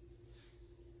together.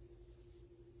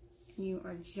 And you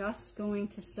are just going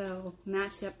to sew,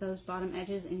 match up those bottom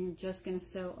edges, and you're just going to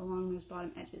sew along those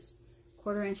bottom edges.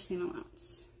 1/4 inch seam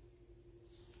allowance.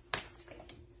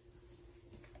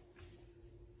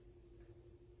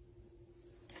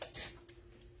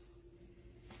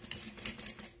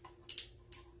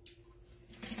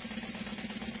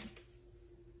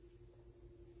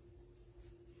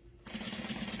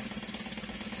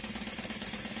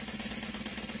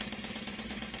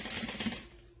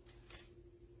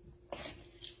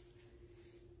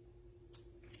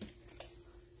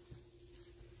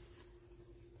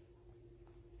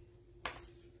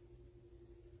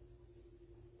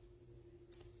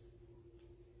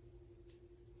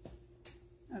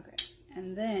 Okay,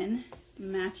 and then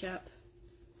match up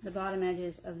the bottom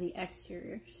edges of the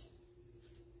exteriors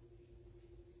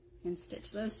and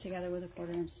stitch those together with a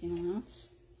 1/4 inch seam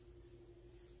allowance.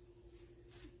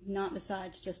 Not the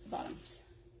sides, just the bottoms.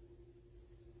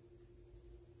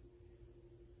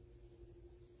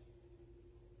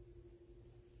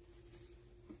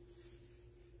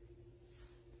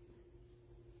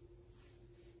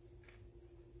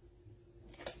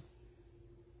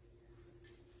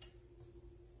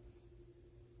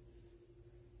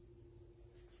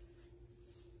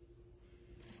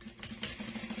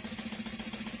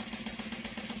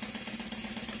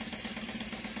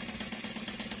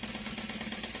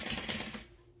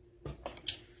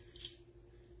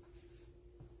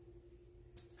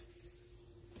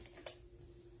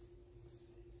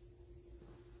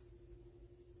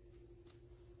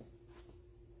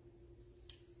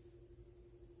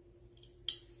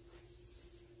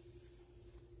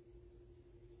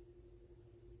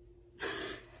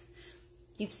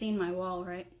 You've seen my wall,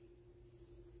 right?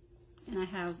 And I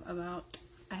have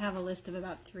a list of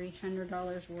about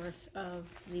 $300 worth of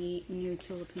the new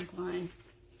Tula Pink line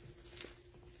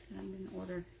that I'm going to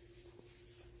order.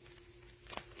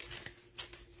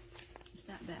 Is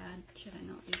that bad? Should I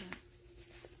not do that?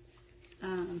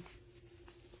 No.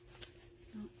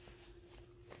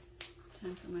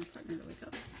 Time for my partner to wake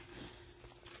up.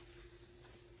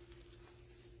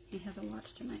 He has a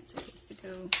watch tonight, so he has to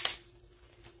go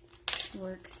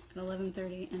work at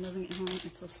 11:30 and doesn't get home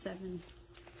until 7,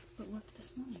 but worked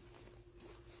this morning.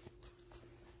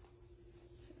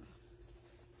 So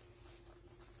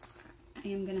I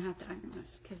am gonna have to iron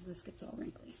this because this gets all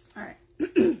wrinkly. All right.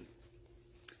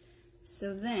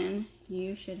 So then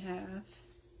you should have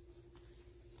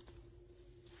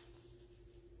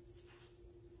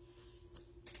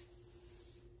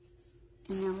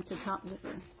and now it's a top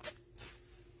zipper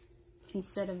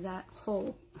instead of that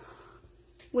hole.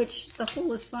 Which, the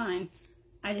hole is fine.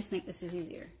 I just think this is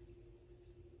easier.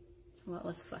 It's a lot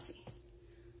less fussy.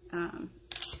 And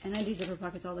I do zipper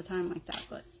pockets all the time like that,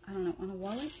 but I don't know, on a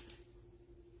wallet? Is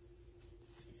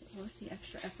it worth the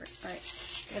extra effort? Alright,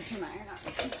 gotta turn my iron on.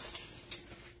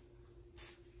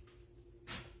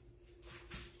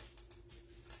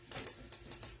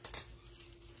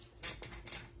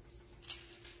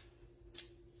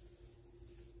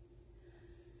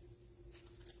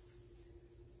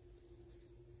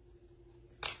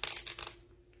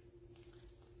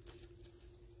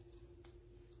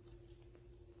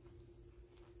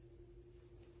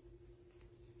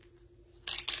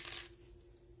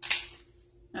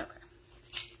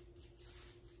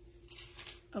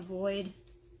 Avoid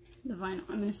the vinyl.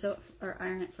 I'm going to sew it or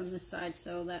iron it from this side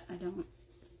so that I don't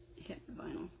hit the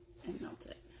vinyl and melt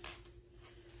it.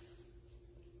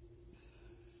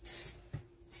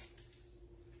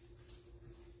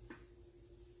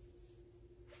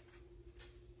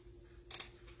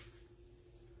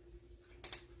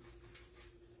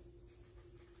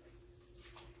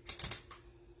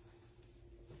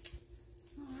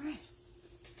 All right.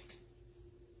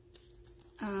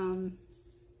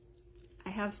 I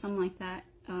have some like that.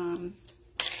 I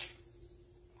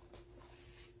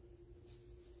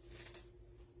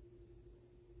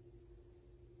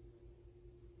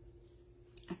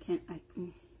can't.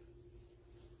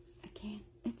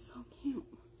 It's so cute.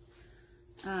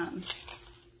 And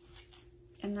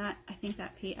that, I think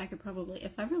that piece, I could probably,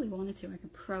 if I really wanted to, I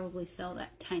could probably sell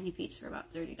that tiny piece for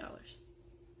about $30.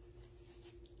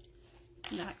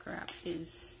 That crap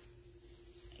is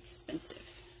expensive.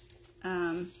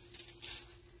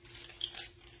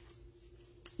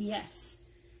 Yes.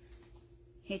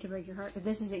 hate to break your heart, but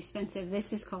this is expensive.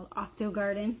 This is called Octo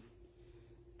Garden.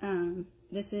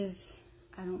 This is,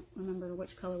 I don't remember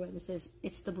which colorway this is.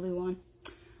 It's the blue one.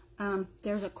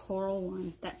 There's a coral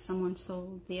one that someone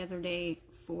sold the other day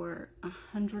for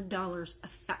 $100 a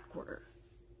fat quarter.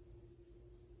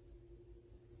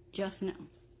 Just know.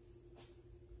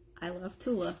 I love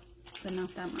Tula, but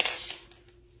not that much.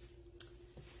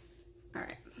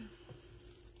 Alright.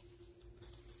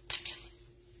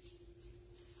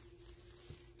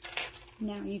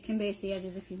 Now you can base the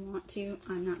edges if you want to.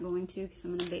 I'm not going to because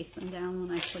I'm going to base them down when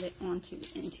I put it onto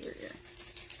the interior.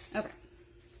 Okay.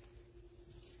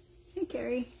 Hey,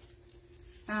 Carrie.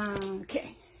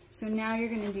 Okay. So now you're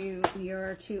going to do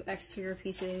your 2 exterior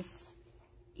pieces.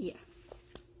 Yeah.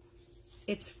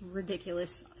 It's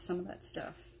ridiculous, some of that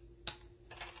stuff.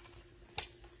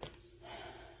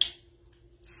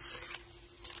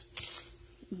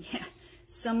 Yeah.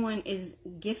 Someone is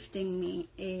gifting me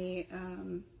a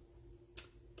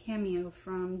cameo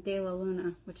from De La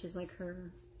Luna, which is like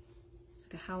her, it's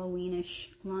like a Halloweenish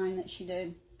line that she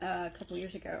did a couple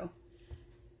years ago.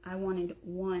 I wanted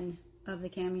one of the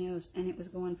cameos and it was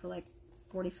going for like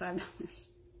 $45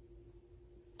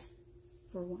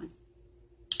 for one.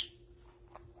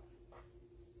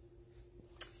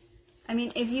 I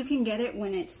mean, if you can get it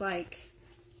when it's like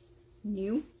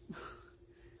new,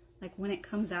 like when it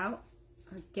comes out,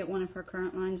 or get one of her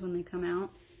current lines when they come out,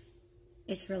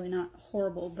 it's really not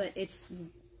horrible, but it's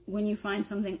when you find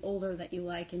something older that you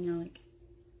like and you're like,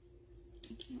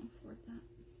 I can't afford that.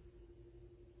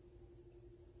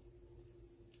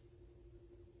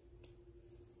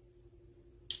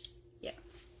 Yeah.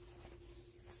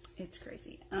 It's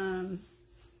crazy.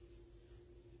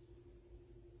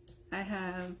 I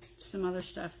have some other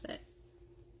stuff that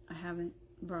I haven't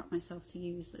brought myself to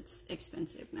use that's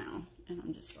expensive now, and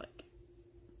I'm just like,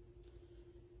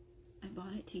 I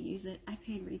bought it to use it. I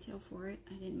paid retail for it.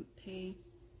 I didn't pay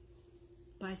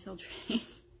buy, sell, trade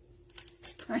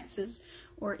prices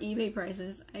or eBay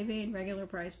prices. I paid regular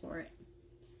price for it.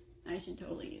 I should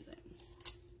totally use it.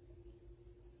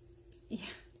 Yeah.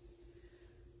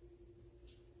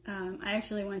 I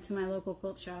actually went to my local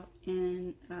quilt shop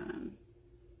and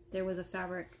there was a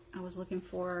fabric I was looking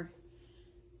for,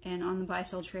 and on the buy,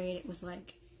 sell, trade it was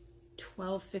like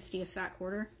 $12.50 a fat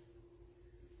quarter.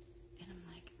 And I'm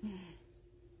like,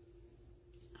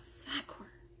 a fat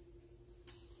quarter.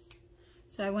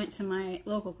 So I went to my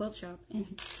local quilt shop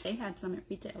and they had some at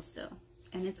retail still.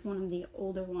 And it's one of the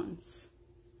older ones.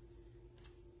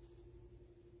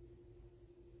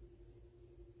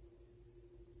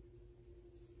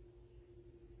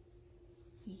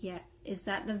 Yeah, is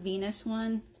that the Venus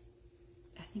one?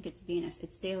 I think it's Venus.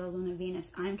 It's De La Luna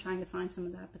Venus. I'm trying to find some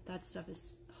of that, but that stuff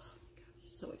is, oh my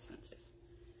gosh, so expensive.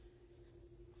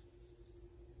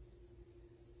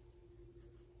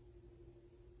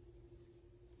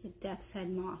 It's a death's head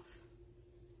moth.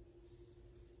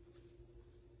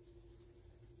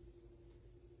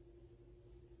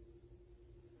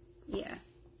 Yeah,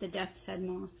 the death's head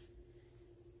moth.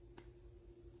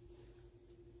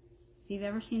 If you've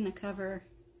ever seen the cover,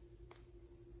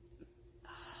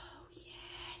 oh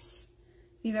yes.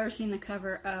 If you've ever seen the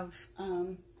cover of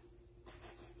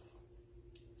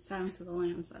Silence of the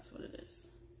Lambs, that's what it is.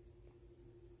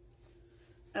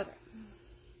 Okay.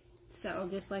 So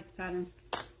just like the pattern,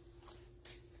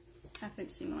 half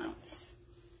inch seam allowance.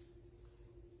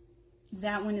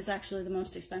 That one is actually the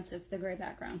most expensive. The gray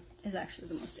background is actually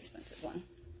the most expensive one,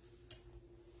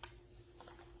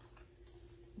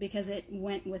 because it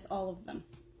went with all of them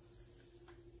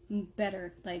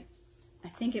better. Like, I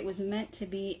think it was meant to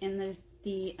be in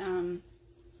the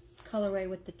colorway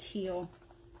with the teal,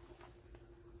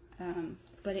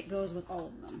 but it goes with all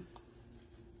of them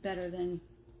better than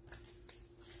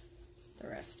the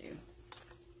rest do.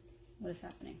 What is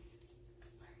happening?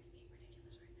 Why are you being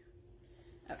ridiculous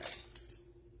right now? Okay.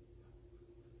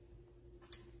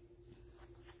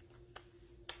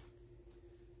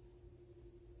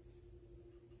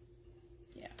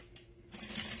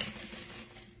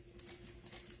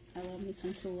 I love me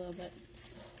some Tula, but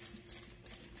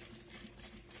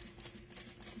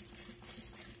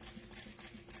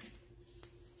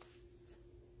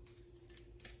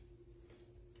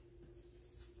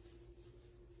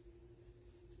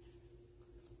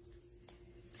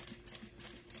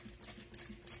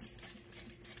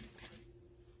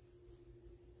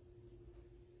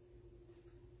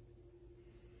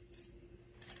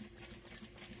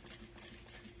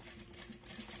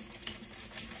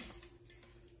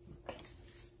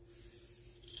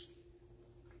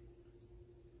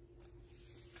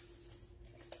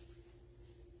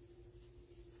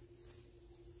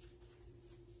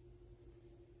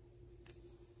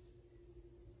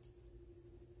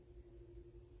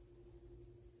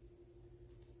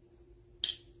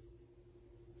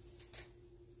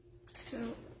So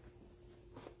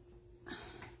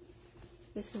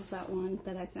this is that one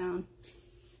that I found.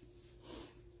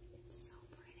 It's so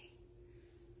pretty.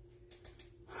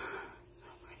 So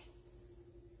pretty.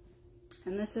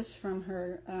 And this is from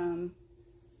her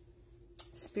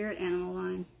spirit animal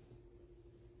line.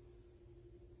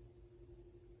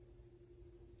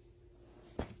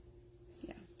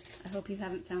 Yeah, I hope you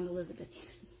haven't found Elizabeth yet.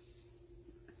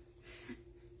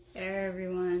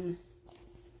 Everyone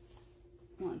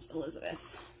wants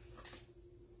Elizabeth.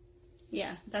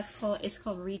 Yeah, it's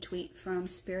called Retweet from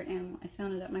Spirit Animal. I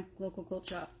found it at my local quilt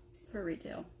shop for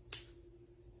retail.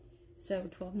 So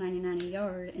 $12.99 a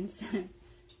yard instead of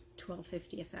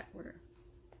 $12.50 a fat quarter.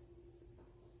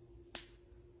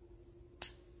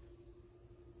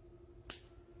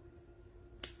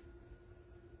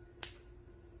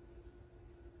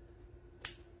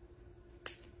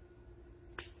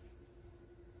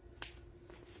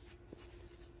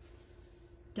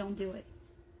 Don't do it.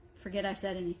 Forget I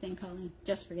said anything, Colleen.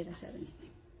 Just forget I said anything.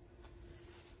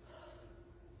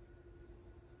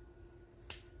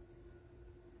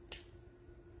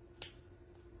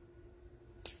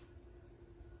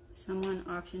 Someone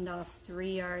auctioned off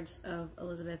 3 yards of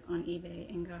Elizabeth on eBay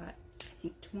and got, I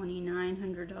think,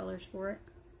 $2,900 for it.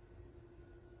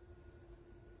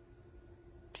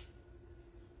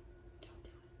 Don't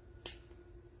do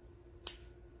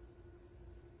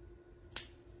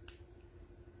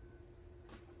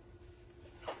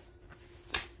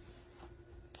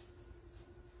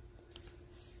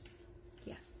it.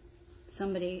 Yeah.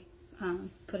 Somebody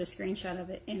put a screenshot of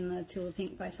it in the Tula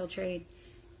Pink buy-sell trade.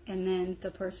 And then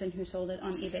the person who sold it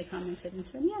on eBay commented and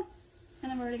said, yeah,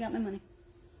 and I've already got my money.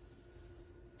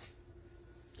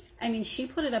 I mean, she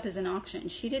put it up as an auction.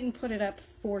 She didn't put it up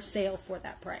for sale for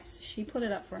that price. She put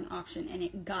it up for an auction, and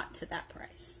it got to that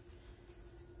price.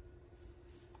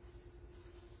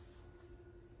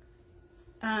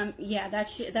 Yeah,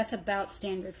 that's about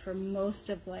standard for most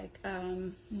of, like,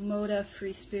 Moda,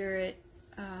 Free Spirit,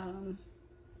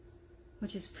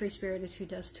 which is Free Spirit is who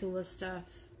does Tula stuff.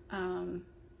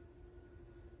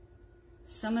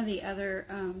 Some of the other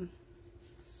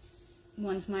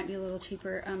ones might be a little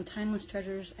cheaper. Timeless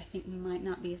Treasures, I think, might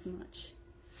not be as much.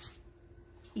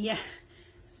 Yeah,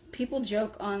 people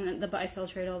joke on the buy-sell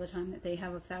trade all the time that they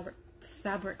have a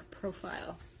fabric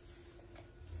profile.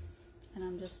 And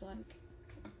I'm just like,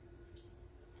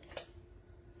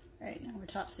 alright, now we're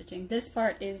top stitching. This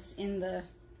part is in the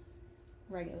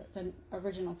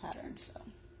original pattern, so.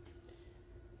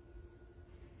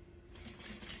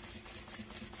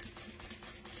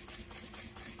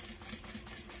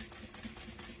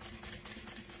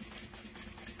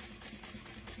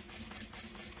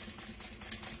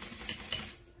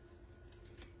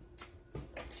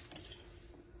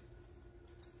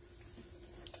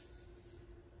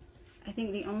 I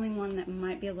think the only one that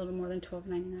might be a little more than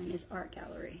 $12.99 is Art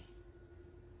Gallery.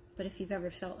 But if you've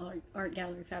ever felt Art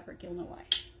Gallery fabric, you'll know why.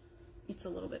 It's a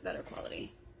little bit better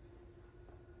quality.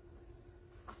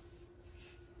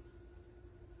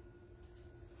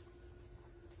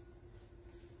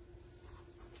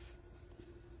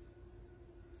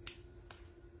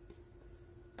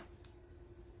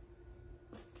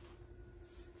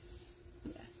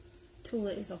 Yeah,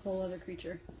 Tula is a whole other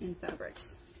creature in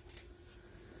fabrics.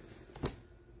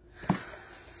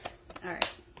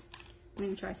 Alright, I'm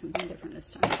going to try something different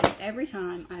this time. Because every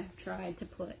time I've tried to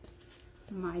put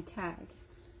my tag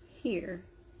here,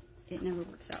 it never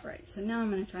works out right. So now I'm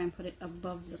going to try and put it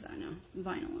above the vinyl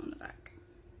on the back.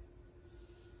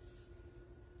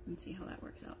 And see how that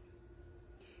works out.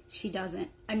 She doesn't.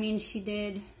 I mean, she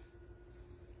did,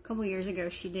 a couple years ago,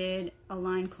 she did a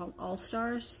line called All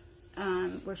Stars,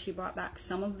 where she brought back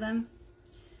some of them.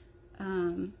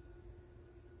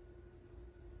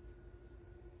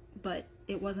 But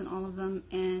it wasn't all of them,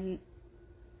 and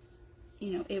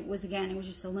you know, it was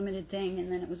just a limited thing,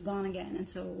 and then it was gone again, and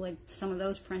so like some of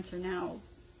those prints are now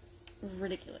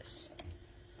ridiculous.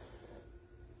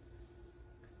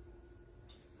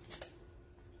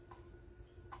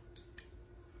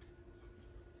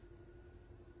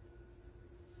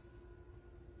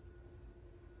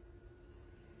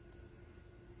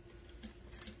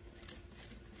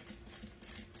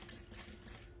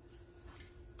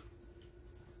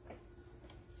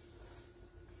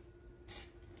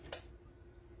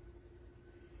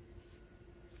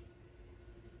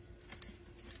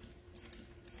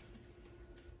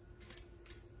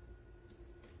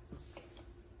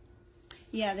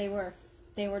 Yeah, they were.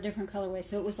 They were different colorways,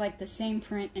 so it was like the same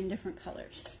print in different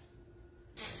colors.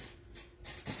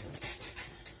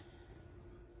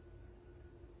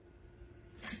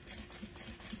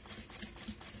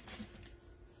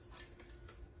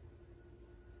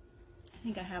 I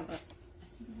think I have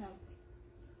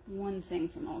one thing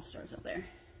from All Stars up there.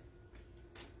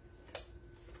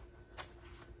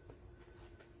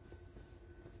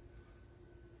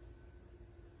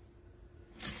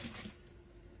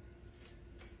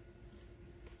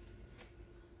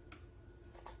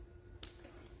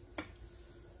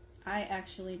 I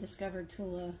actually discovered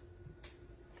Tula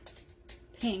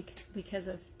Pink because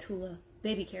of Tula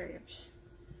baby carriers.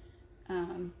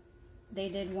 They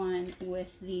did one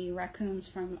with the raccoons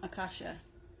from Akasha,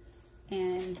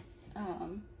 and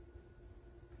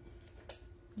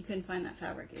you couldn't find that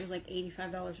fabric. It was like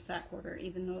 $85 a fat quarter,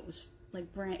 even though it was like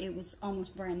it was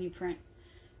almost brand new print,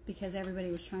 because everybody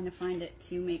was trying to find it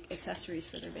to make accessories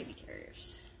for their baby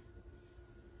carriers.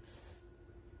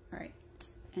 All right,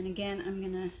 and again, I'm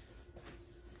gonna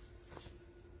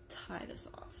tie this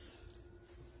off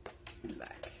in the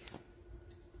back.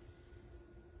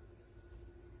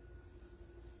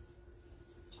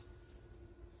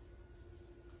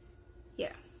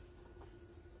 Yeah.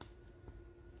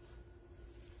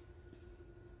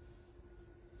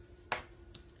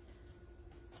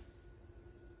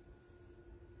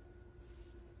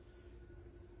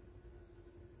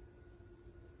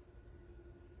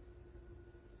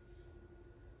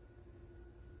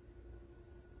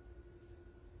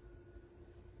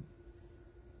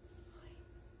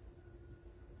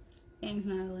 Thanks,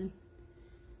 Madeline.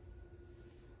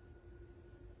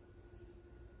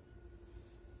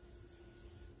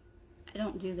 I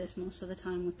don't do this most of the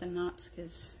time with the knots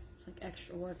because it's like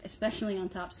extra work, especially on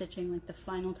top stitching, like the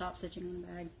final top stitching on the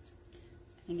bag.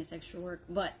 I think it's extra work,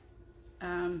 but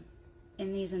in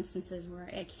these instances where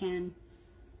I can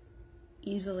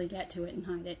easily get to it and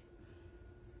hide it.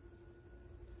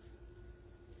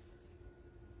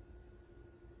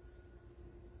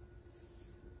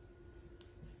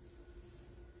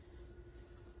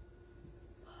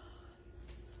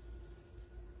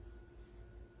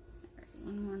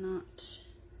 One more knot.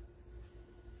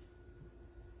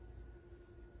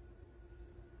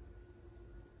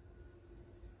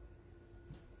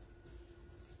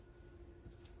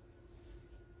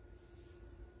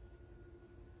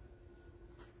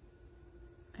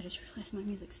 I just realized my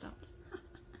music stopped.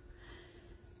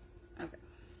 Okay.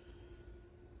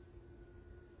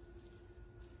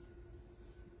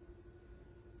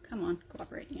 Come on,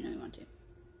 cooperate. You know you want to.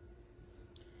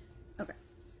 Okay.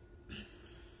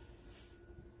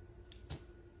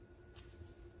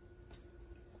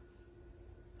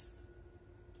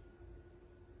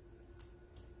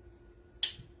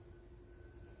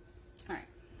 Alright.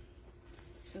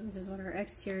 So this is what our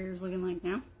exterior is looking like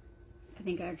now. I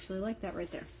think I actually like that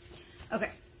right there. Okay,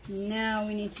 now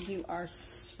we need to do our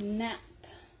snap.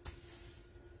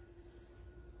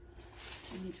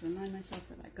 I need to remind myself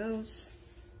where that goes.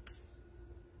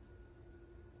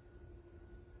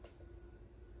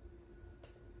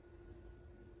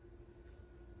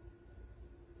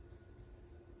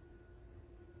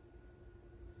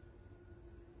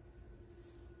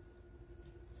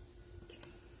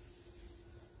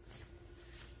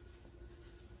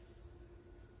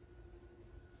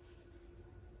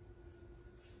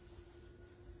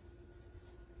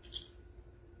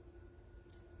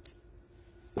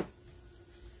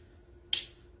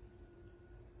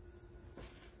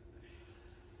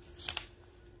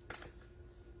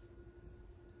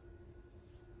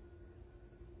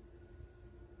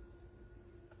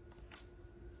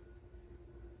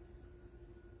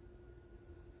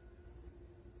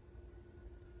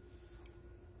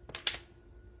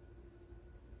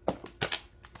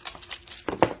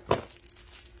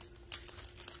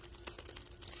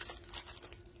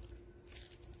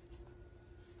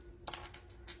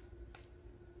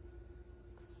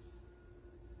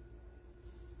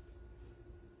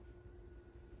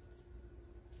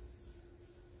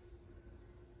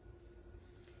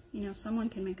 You know, someone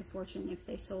can make a fortune if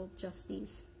they sold just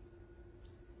these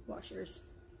washers.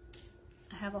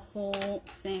 I have a whole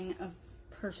thing of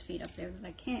purse feet up there that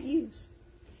I can't use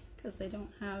because they don't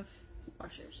have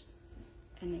washers,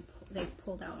 and they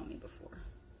pulled out on me before.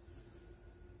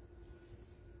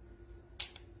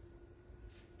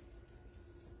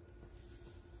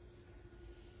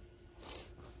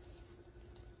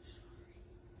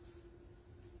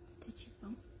 Did you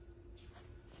bump?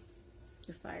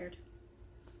 You're fired.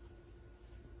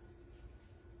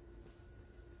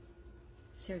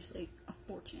 Seriously, a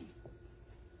fortune.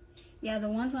 Yeah, the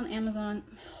ones on Amazon,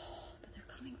 but they're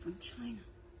coming from China.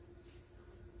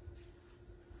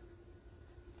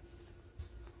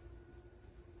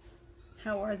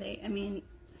 How are they? I mean,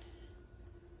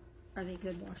 are they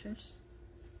good washers?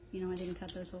 You know, I didn't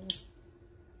cut those holes.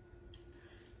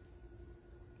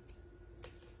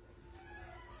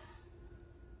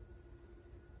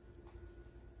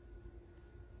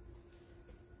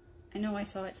 know I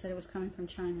saw it said it was coming from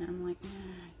China. I'm like, do I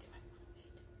want it?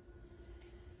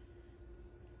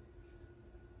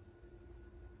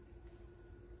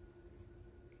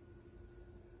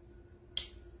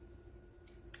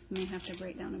 I may have to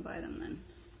break down and buy them then.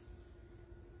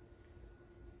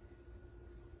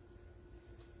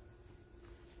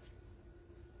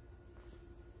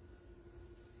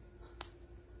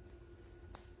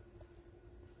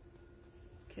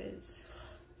 Because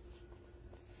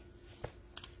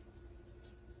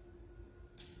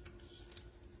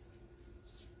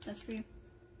that's for you.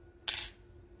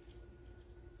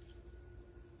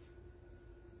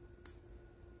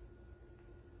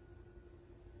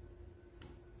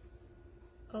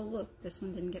 Oh look, this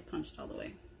one didn't get punched all the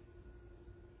way.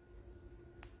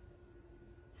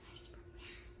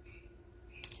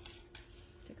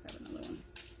 To grab another one.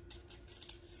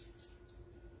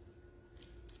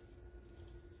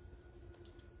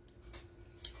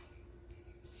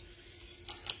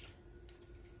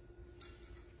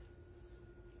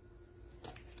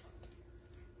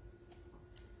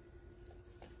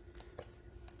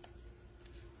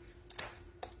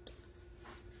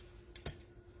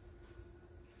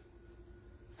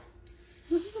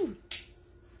 Woohoo!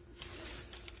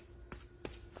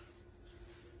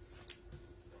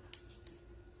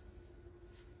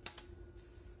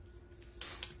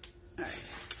 All right.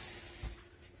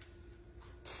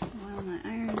 While my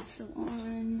iron's still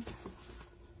on,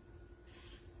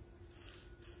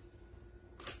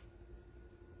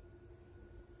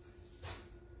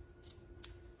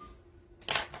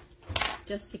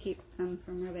 just to keep them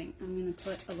from rubbing, I'm going to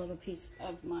put a little piece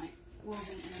of my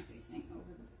woven interfacing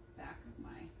over the back of my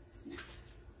snap.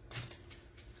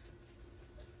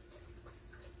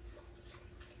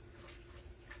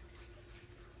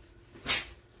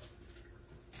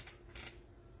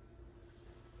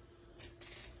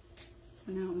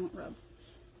 So now it won't rub.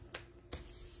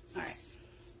 Alright,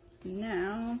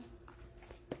 now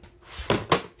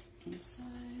inside.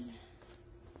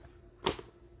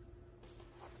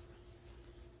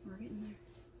 We're getting there.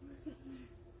 We're getting there.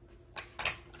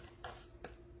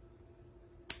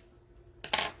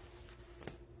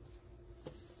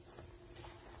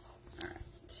 Alright,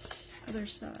 other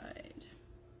side.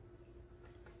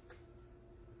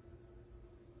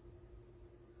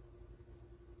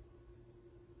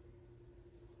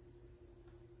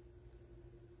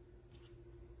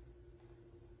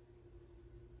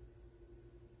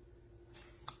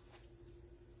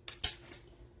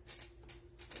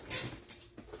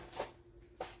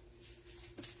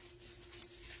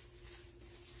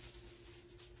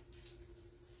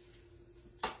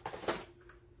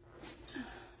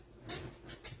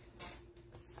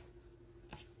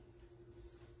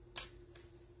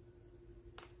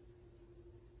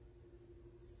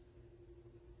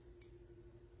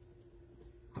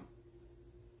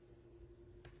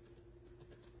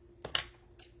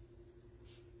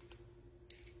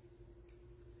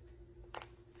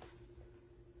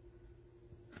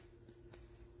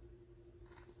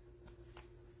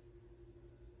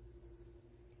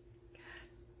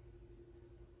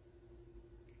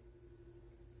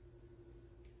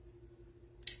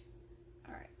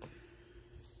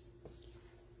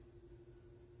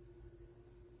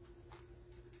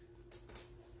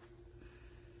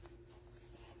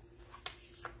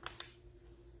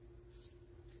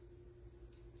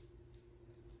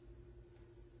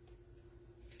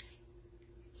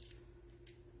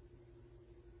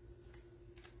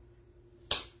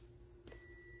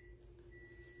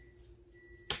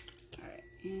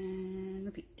 And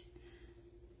repeat.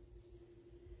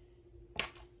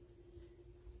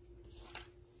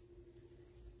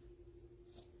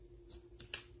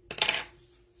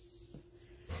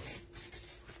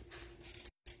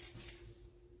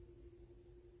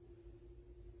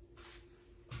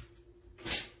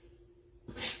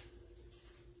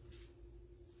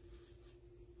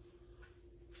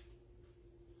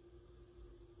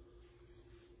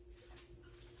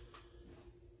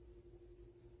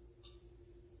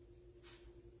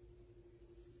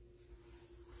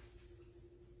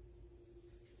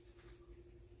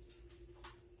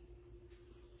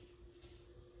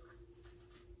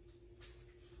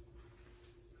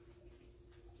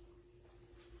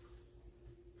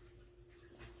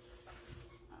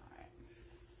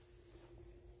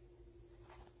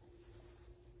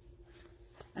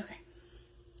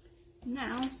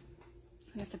 Now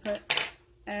we have to put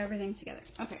everything together.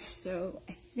 Okay, so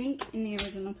I think in the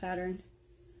original pattern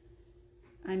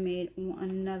I made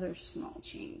another small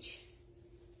change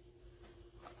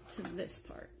to this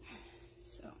part.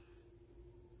 So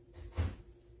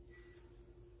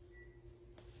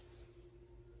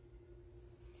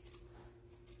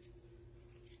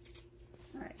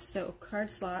So card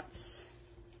slots,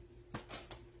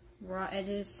 raw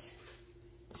edges,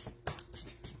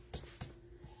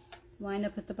 lined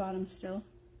up at the bottom still.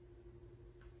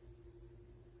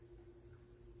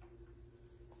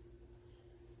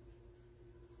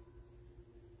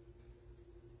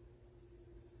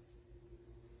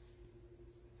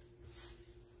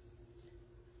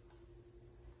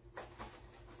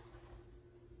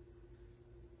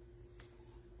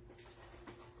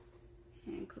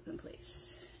 And clip in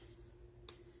place.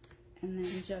 And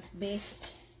then just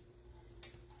baste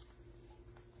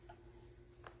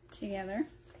together.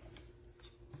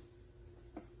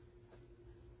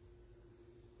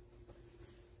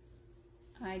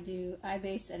 I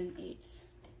base at an 1/8.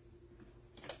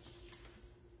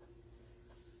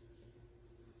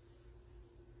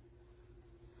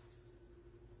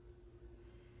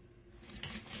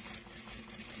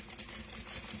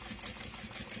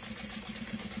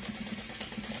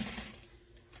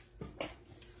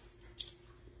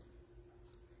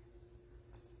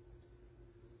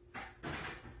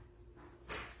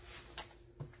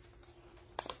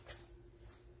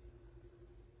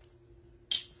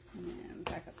 And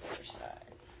back up the other side.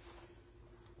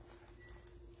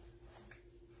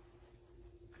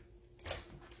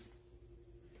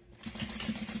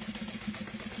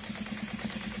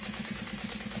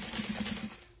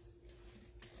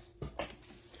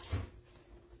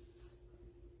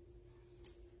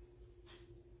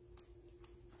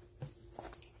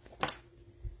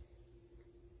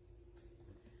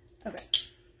 Okay.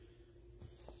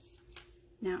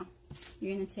 Now,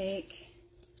 you're going to take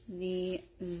the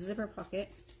zipper pocket,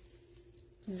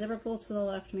 zipper pull to the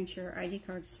left, make sure your ID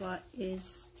card slot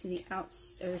is to the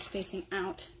outs, or is facing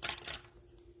out.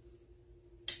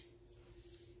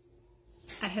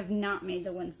 I have not made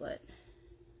the Winslet.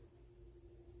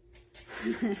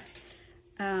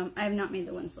 I have not made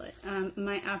the Winslet.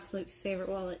 My absolute favorite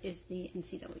wallet is the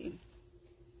NCW.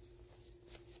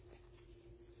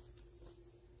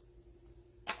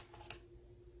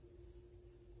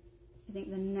 I think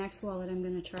the next wallet I'm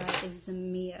going to try is the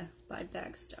Mia by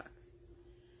Bagstock.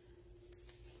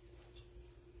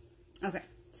 Okay,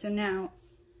 so now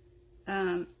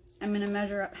I'm going to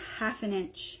measure up 1/2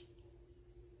 inch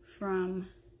from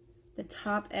the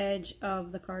top edge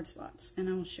of the card slots, and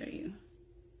I will show you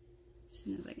as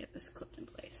soon as I get this clipped in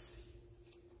place.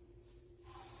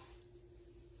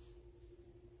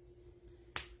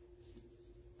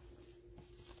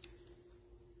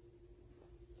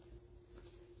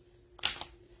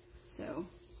 So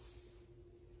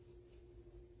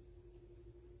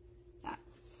that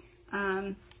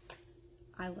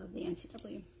I love the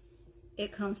NCW.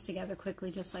 It comes together quickly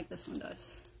just like this one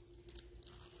does.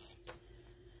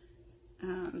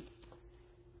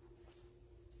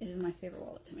 It is my favorite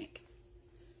wallet to make.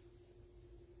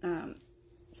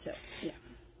 So yeah,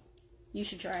 you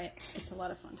should try it. It's a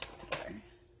lot of fun to put together.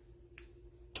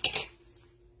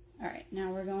 Alright,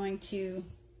 now we're going to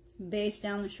base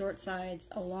down the short sides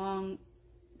along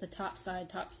the top side,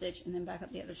 top stitch, and then back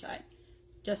up the other side,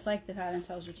 just like the pattern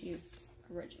tells you to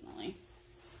originally.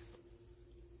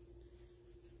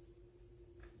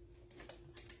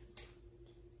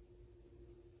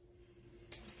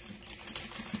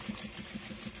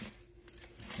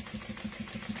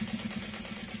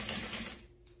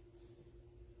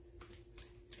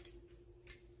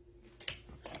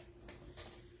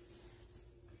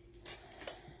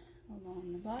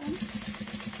 Along the bottom.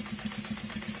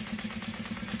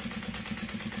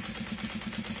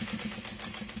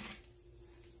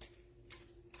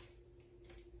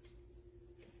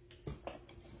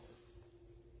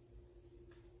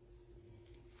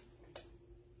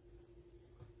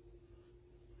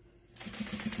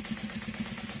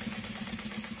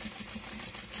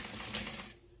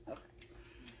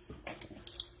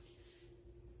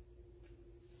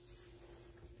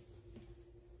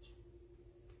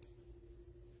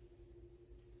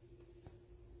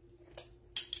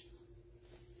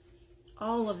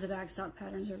 All of the Bagstock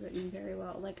patterns are written very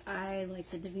well. Like, I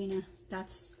like the Divina.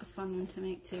 That's a fun one to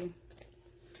make too.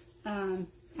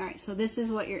 Alright, so this is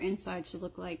what your inside should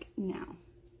look like now.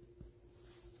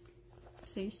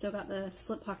 So you still got the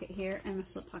slip pocket here and the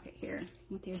slip pocket here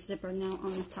with your zipper now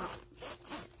on the top.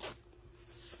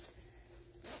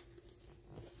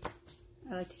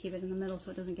 I like to keep it in the middle so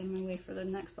it doesn't get in my way for the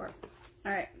next part.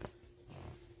 Alright.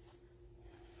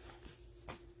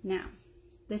 Now,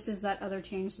 this is that other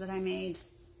change that I made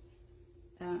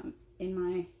in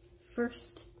my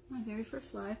very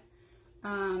first live.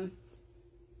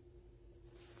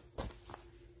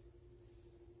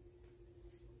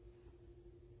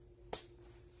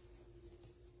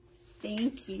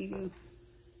 Thank you.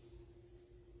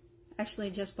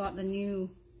 actually just bought the new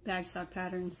bag stock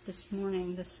pattern this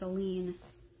morning, the Celine.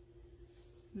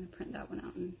 I'm going to print that one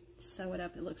out and sew it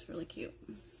up. It looks really cute.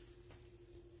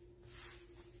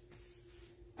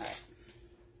 All right.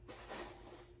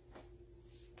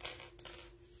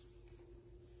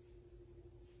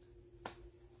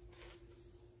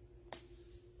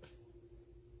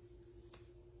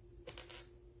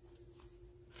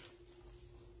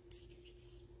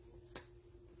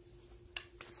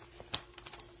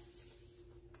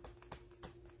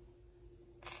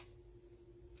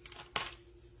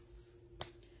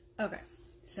 Okay,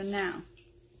 so now,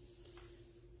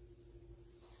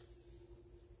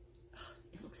 oh,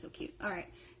 it looks so cute. All right,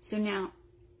 so now,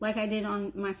 like I did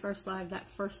on my first live, that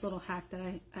first little hack that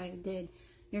I did,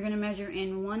 you're gonna measure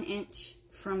in 1 inch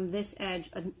from this edge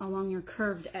along your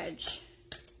curved edge.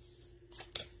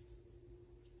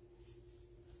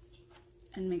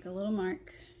 And make a little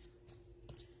mark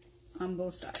on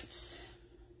both sides.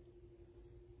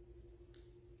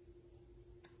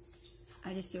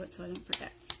 I just do it so I don't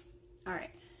forget. All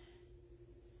right.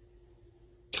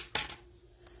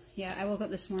 Yeah, I woke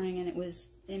up this morning and it was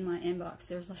in my inbox.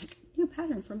 There's like, new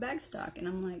pattern from bag stock. And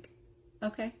I'm like,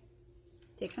 okay,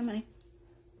 take my money.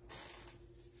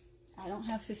 I don't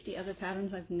have 50 other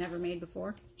patterns I've never made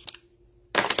before.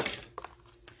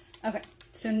 Okay,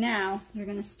 so now you're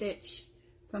gonna stitch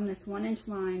from this 1 inch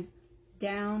line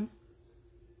down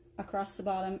across the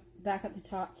bottom, back up the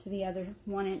top to the other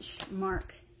 1 inch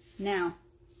mark. Now,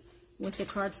 with the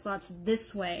card slots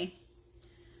this way,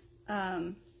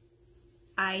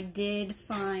 I did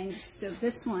find, so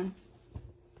this one,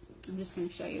 I'm just going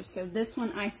to show you. So this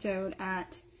one I sewed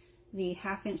at the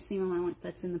 1/2 inch seam allowance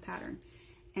that's in the pattern.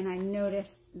 And I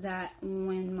noticed that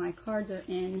when my cards are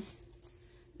in,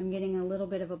 I'm getting a little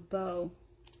bit of a bow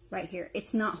right here.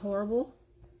 It's not horrible,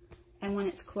 and when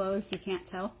it's closed, you can't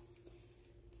tell.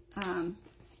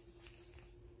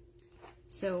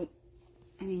 So,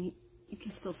 I mean, you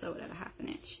can still sew it at a 1/2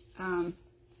 inch.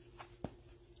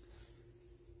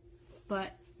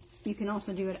 But you can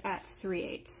also do it at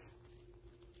 3/8,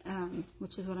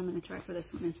 which is what I'm going to try for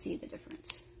this one and see the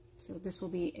difference. So this will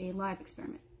be a live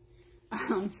experiment.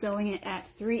 Sewing it at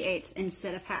 3/8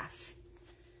 instead of 1/2.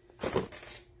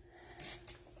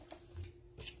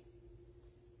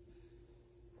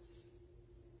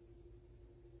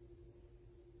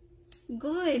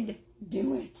 Good.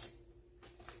 Do it.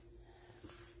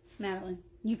 Madeline,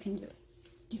 you can do it.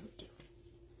 Do it, do it.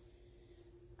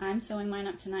 I'm sewing mine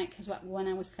up tonight because when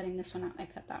I was cutting this one out, I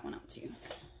cut that one out too.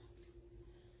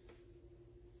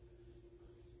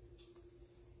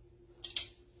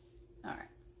 All right,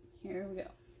 here we go.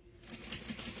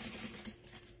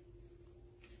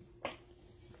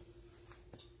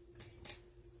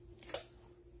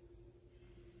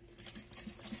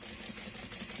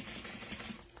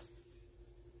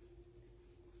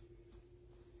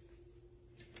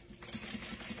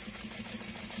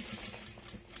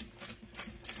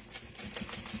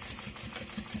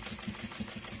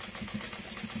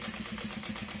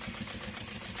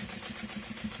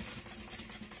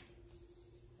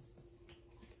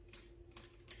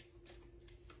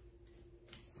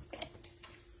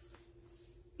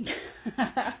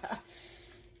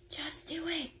 Just do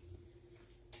it.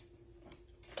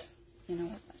 You know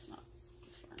what? That's not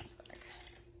far enough back.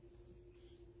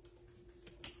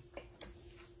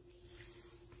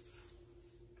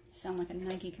 I sound like a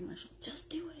Nike commercial. Just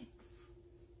do it.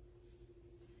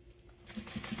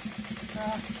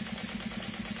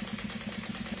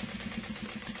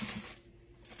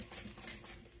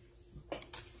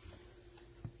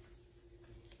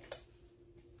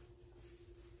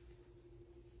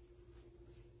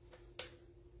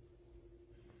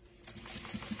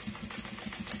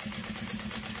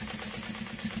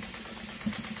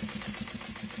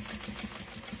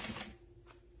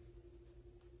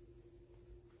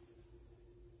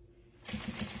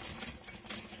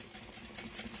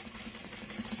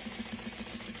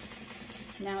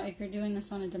 Now, if you're doing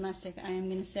this on a domestic, I am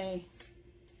going to say,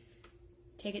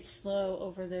 take it slow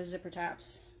over those zipper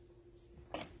tabs.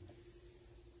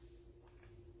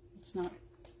 It's not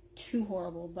too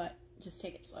horrible, but just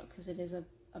take it slow because it is a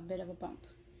bit of a bump.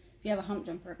 If you have a hump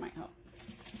jumper, it might help.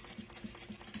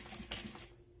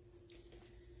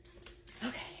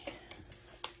 Okay.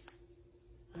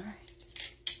 All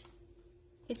right.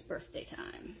 It's birthday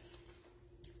time.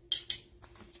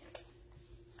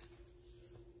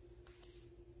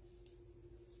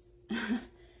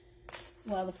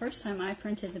 Well, the first time I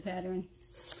printed the pattern,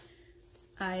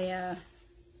 I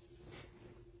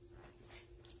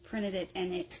printed it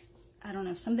and I don't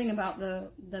know, something about the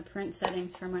print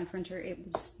settings for my printer, it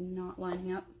was not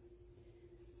lining up.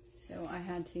 So I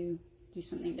had to do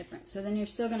something different. So then you're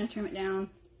still going to trim it down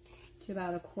to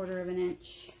about 1/4 of an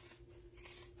inch.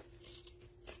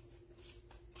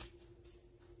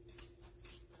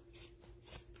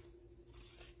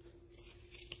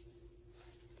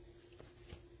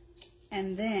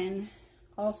 And then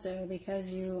also,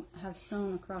 because you have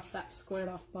sewn across that squared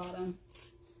off bottom,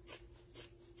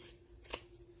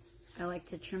 I like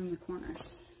to trim the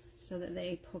corners so that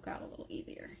they poke out a little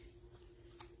easier,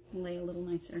 lay a little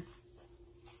nicer.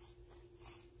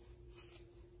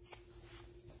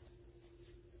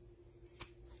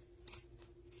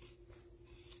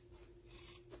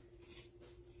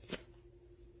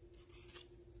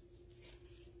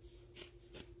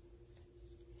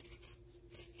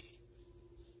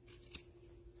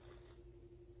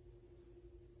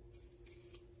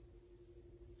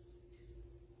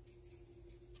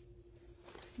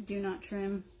 Do not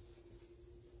trim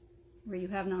where you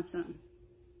have not sewn.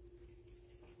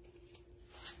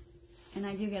 And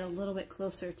I do get a little bit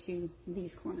closer to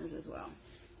these corners as well.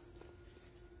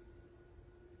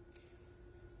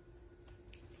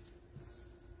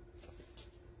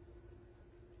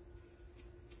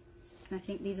 And I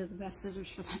think these are the best scissors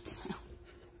for that style.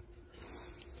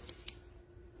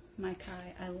 My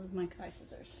Kai, I love my Kai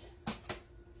scissors.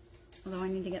 Although I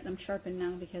need to get them sharpened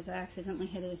now because I accidentally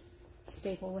hit a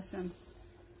staple with them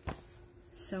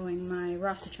sewing my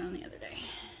Rossitron the other day.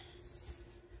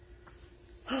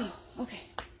 Oh, okay.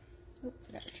 Oh,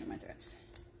 forgot to turn my threads.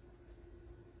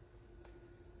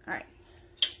 Alright.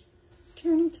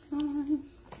 Turn time.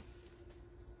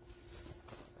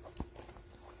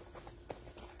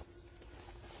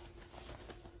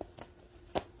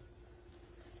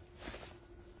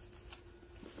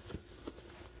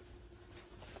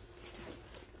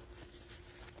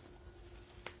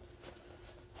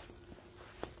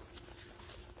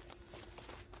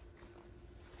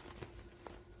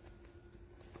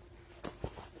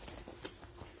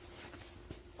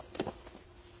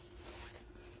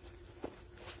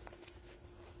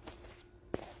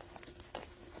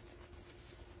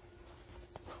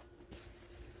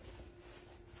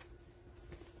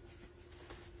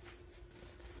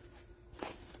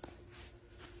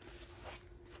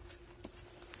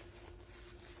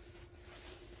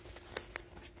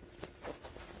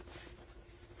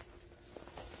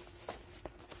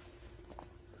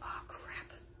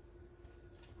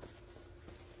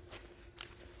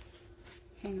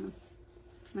 Hang on.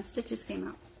 My stitches came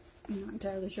out. I'm not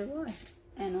entirely sure why.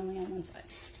 And only on one side.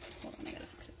 Hold on, I gotta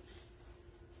fix it.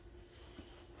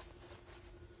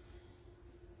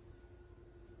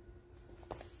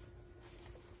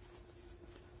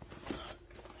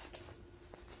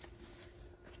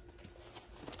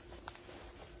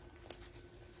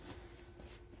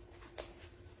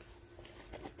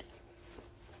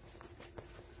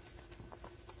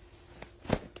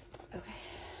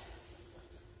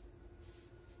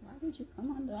 Did you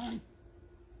come undone?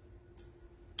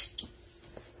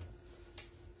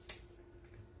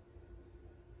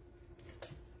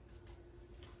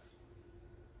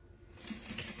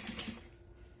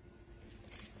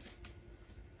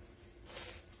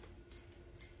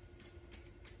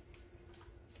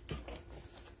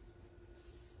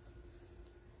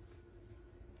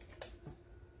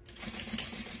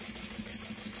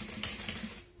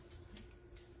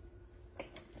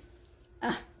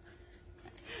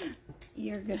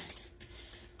 You're good.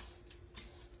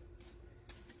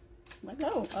 Let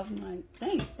go of my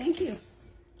thing. Thank you.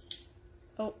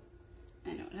 Oh,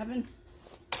 I know what happened.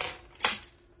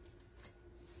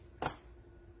 My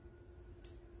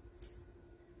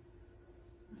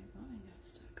body got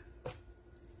stuck.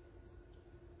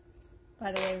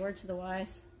 By the way, word to the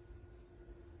wise,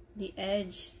 the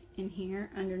edge in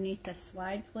here underneath the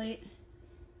slide plate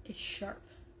is sharp.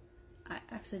 I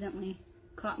accidentally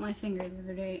caught my finger the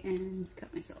other day and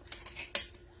cut myself.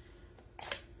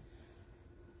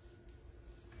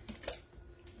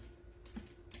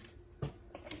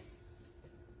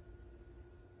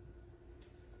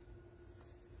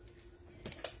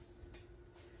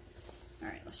 All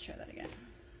right, let's try that again.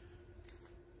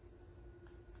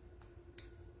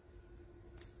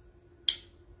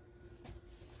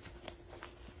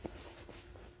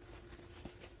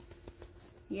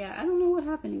 Yeah, I don't know what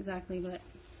happened exactly, but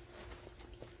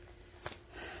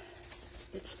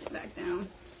stitched it back down.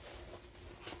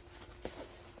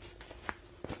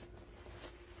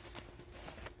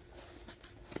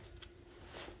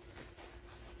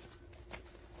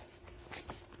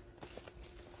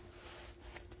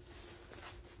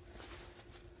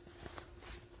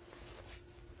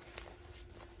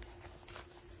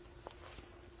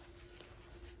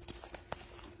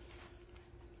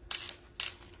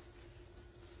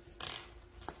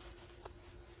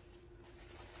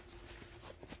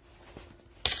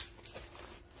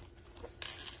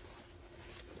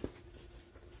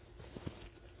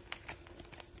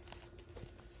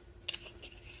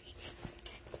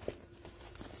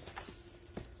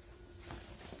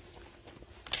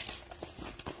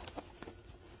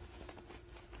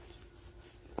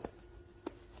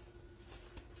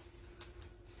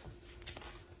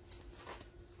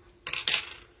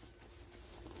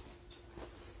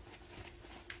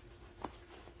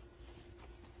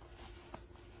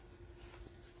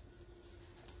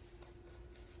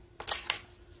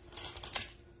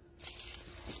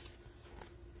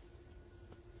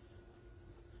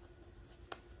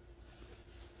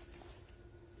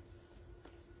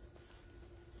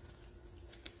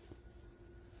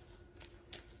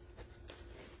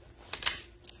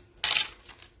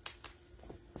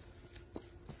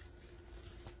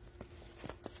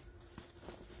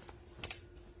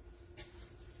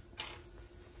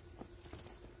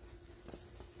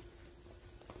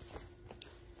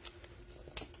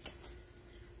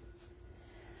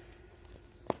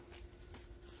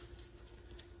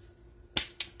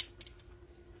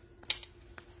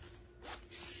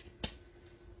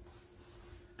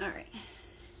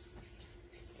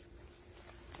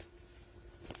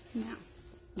 Now,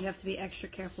 you have to be extra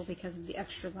careful because of the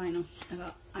extra vinyl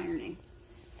about ironing.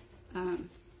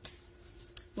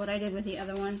 What I did with the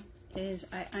other one is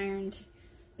I ironed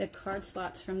the card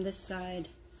slots from this side.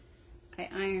 I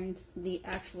ironed the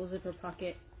actual zipper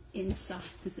pocket inside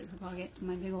the zipper pocket.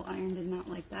 My big old iron did not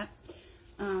like that.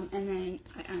 And then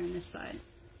I ironed this side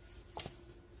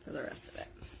for the rest of it.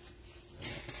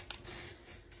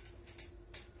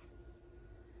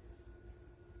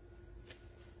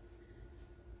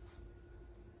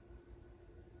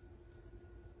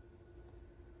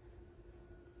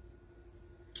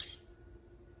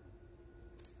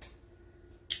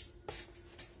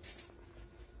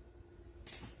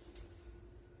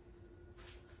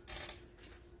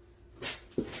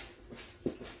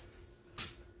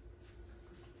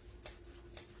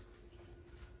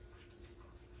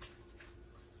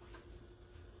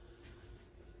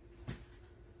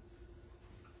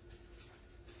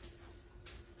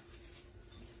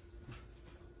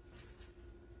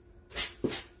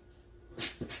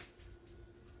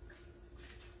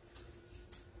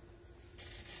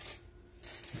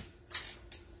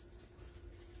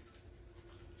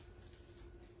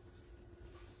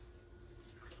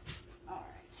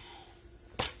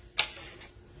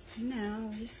 Now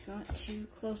we just got to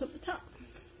close up the top.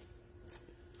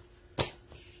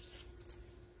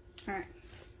 Alright.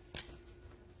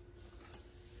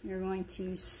 You're going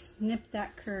to snip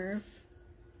that curve.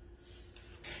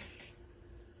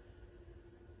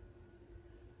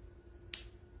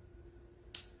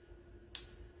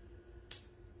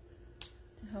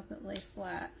 To help it lay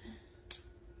flat.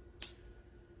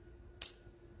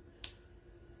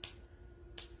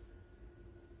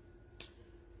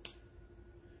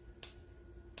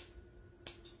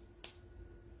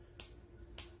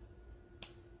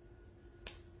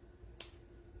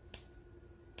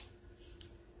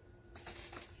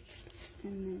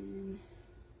 And then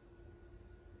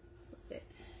flip it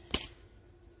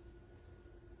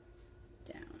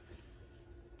down.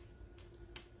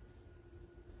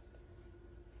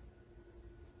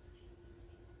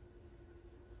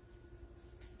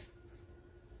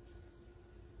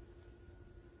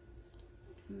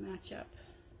 And match up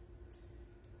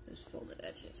those folded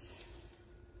edges.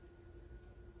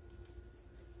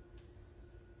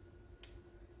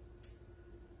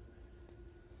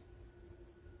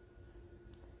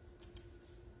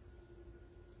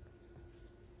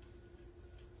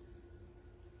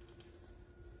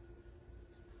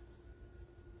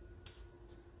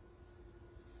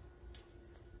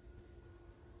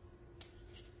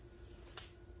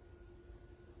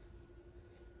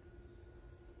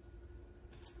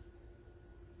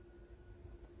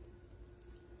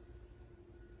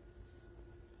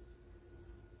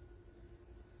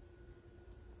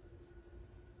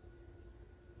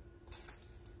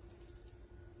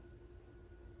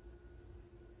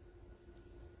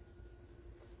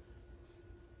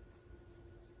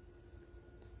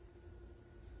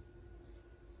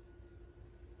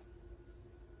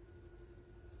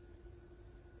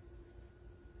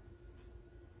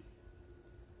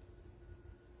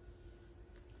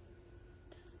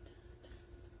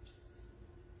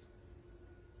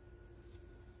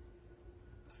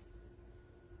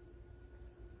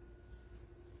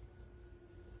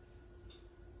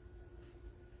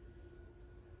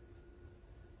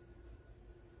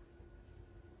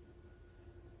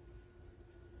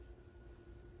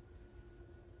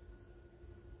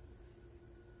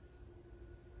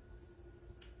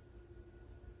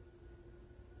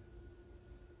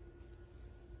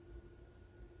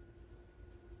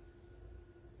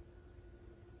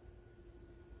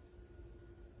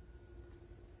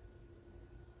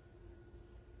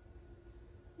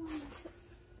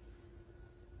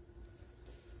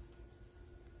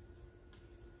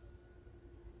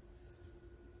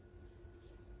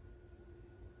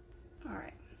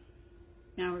 Alright,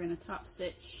 now we're going to top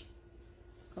stitch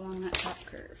along that top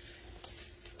curve.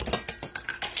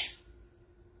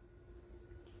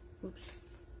 Oops,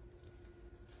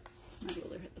 my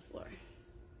ruler hit the floor.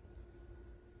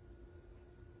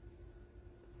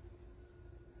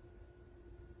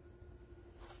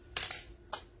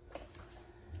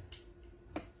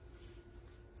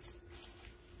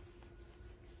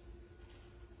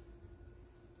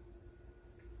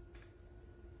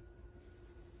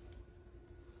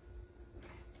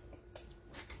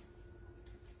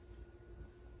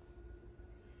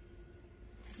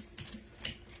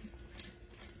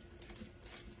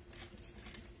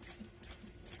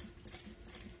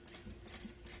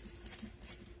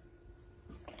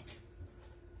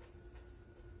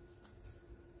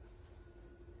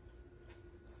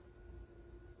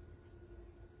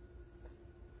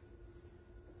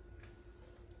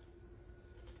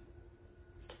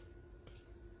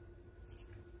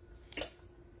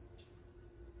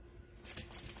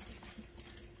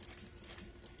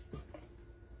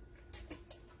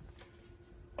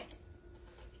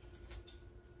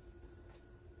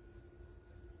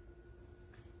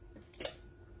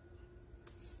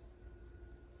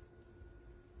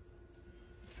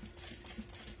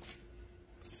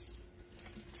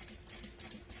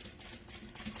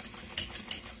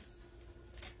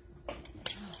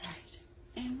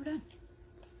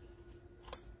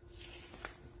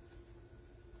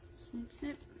 Snip,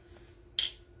 snip.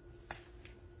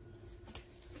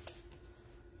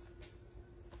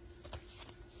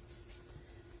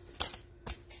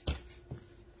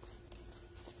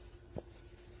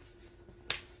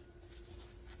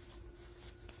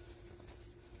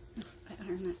 I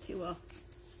ironed that too well.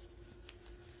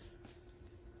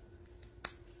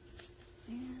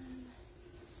 And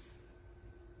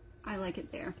I like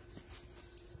it there.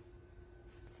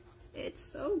 It's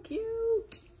so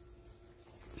cute.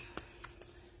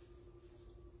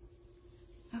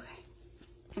 Okay,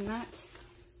 and that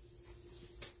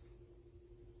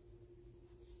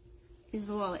is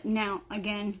the wallet. Now,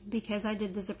 again, because I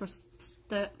did the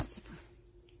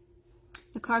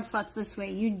card slots this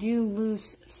way, you do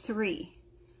lose 3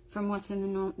 from what's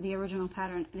in the original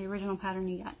pattern. The original pattern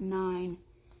you got 9.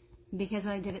 Because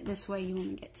I did it this way, you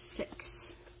only get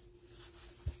 6.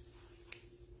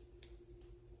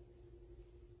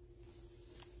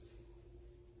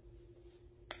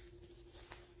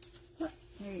 But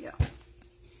there you go.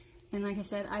 And like I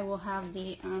said, I will have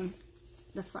the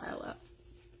file up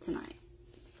tonight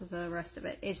for the rest of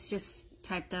it. It's just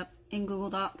typed up in Google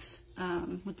Docs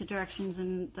with the directions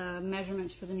and the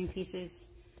measurements for the new pieces.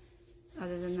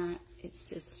 Other than that, it's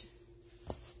just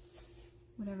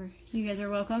whatever. You guys are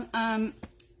welcome.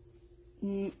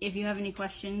 If you have any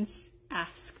questions,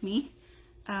 ask me.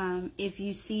 If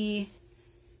you see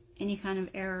any kind of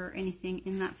error or anything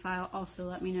in that file, also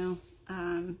let me know.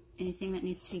 Anything that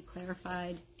needs to be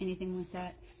clarified, anything like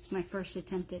that. It's my first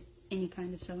attempt at any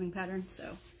kind of sewing pattern,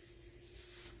 so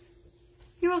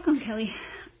you're welcome, Kelly.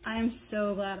 I am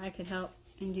so glad I could help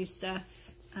and do stuff.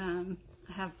 I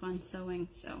have fun sewing,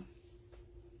 so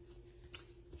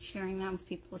sharing that with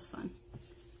people is fun.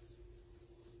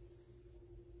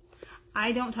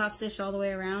 I don't top stitch all the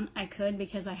way around. I could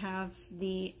because I have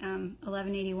the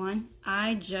 1181.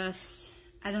 I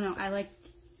don't know, I like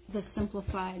the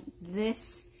simplified.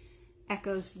 This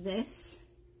echoes this,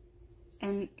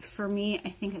 and for me, I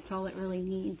think it's all it really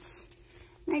needs.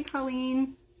 Night,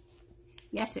 Colleen.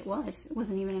 Yes, it was. It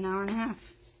wasn't even an hour and a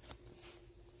half.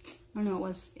 Or no, it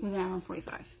was an hour and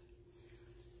 45.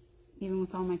 Even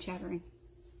with all my chattering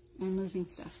and losing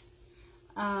stuff.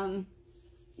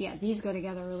 Yeah, these go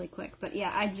together really quick. But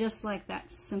yeah, I just like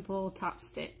that simple top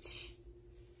stitch.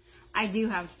 I do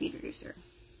have a speed reducer.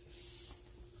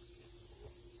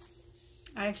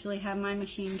 I actually have my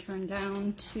machine turned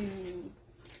down to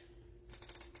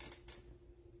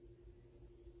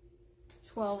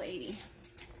 1280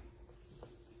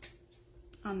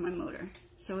 on my motor.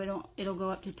 So it'll go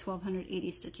up to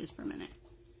 1280 stitches per minute.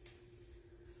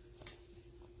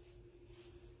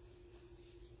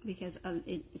 Because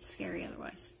it's scary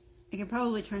otherwise. I could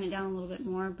probably turn it down a little bit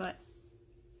more, but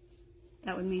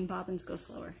that would mean bobbins go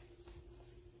slower.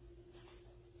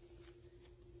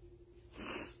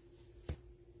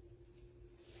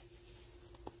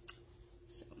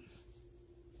 So,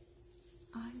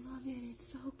 I love it.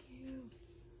 It's so cute.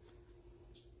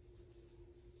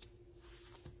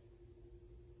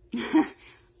 I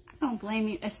don't blame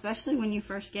you, especially when you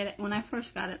first get it. When I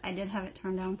first got it, I did have it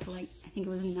turned down to like, I think it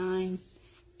was 800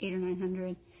 or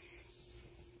 900.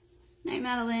 Night,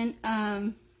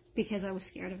 Madeline, because I was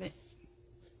scared of it.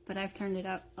 But I've turned it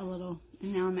up a little,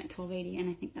 and now I'm at 1280, and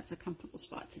I think that's a comfortable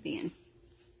spot to be in.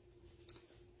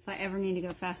 If I ever need to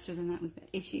go faster than that, we've got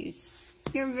issues.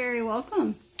 You're very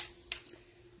welcome.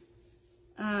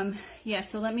 Yeah,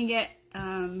 so let me get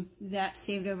that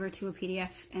saved over to a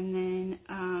PDF, and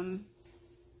then,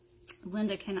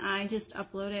 Linda, can I just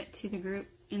upload it to the group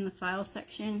in the file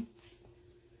section?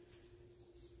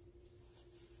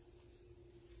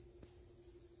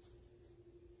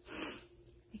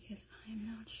 Because I'm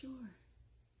not sure.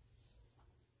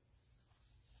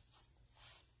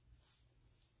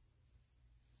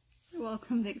 You're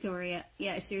welcome, Victoria.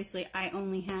 Yeah, seriously, I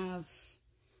only have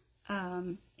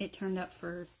it turned up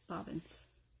for bobbins.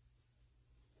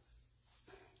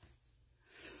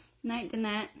 Night,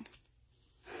 Danette.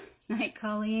 Night,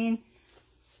 Colleen.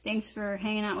 Thanks for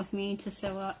hanging out with me to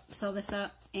sew this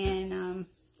up, and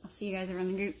I'll see you guys around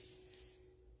the group.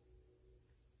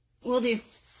 Will do.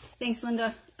 Thanks,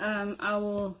 Linda. I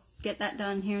will get that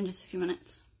done here in just a few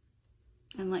minutes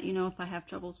and let you know if I have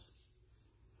troubles.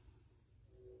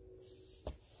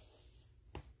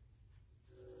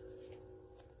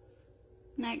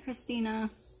 Night, Christina.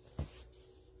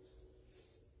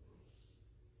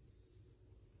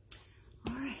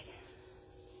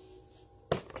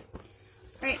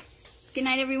 Alright, good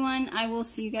night, everyone. I will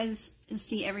see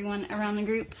everyone around the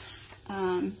group.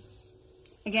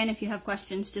 Again, if you have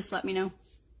questions, just let me know.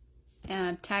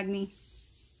 Tag me,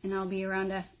 and I'll be around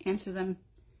to answer them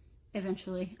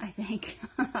eventually, I think.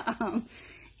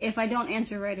 If I don't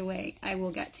answer right away, I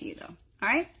will get to you though. All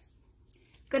right?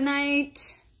 Good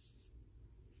night.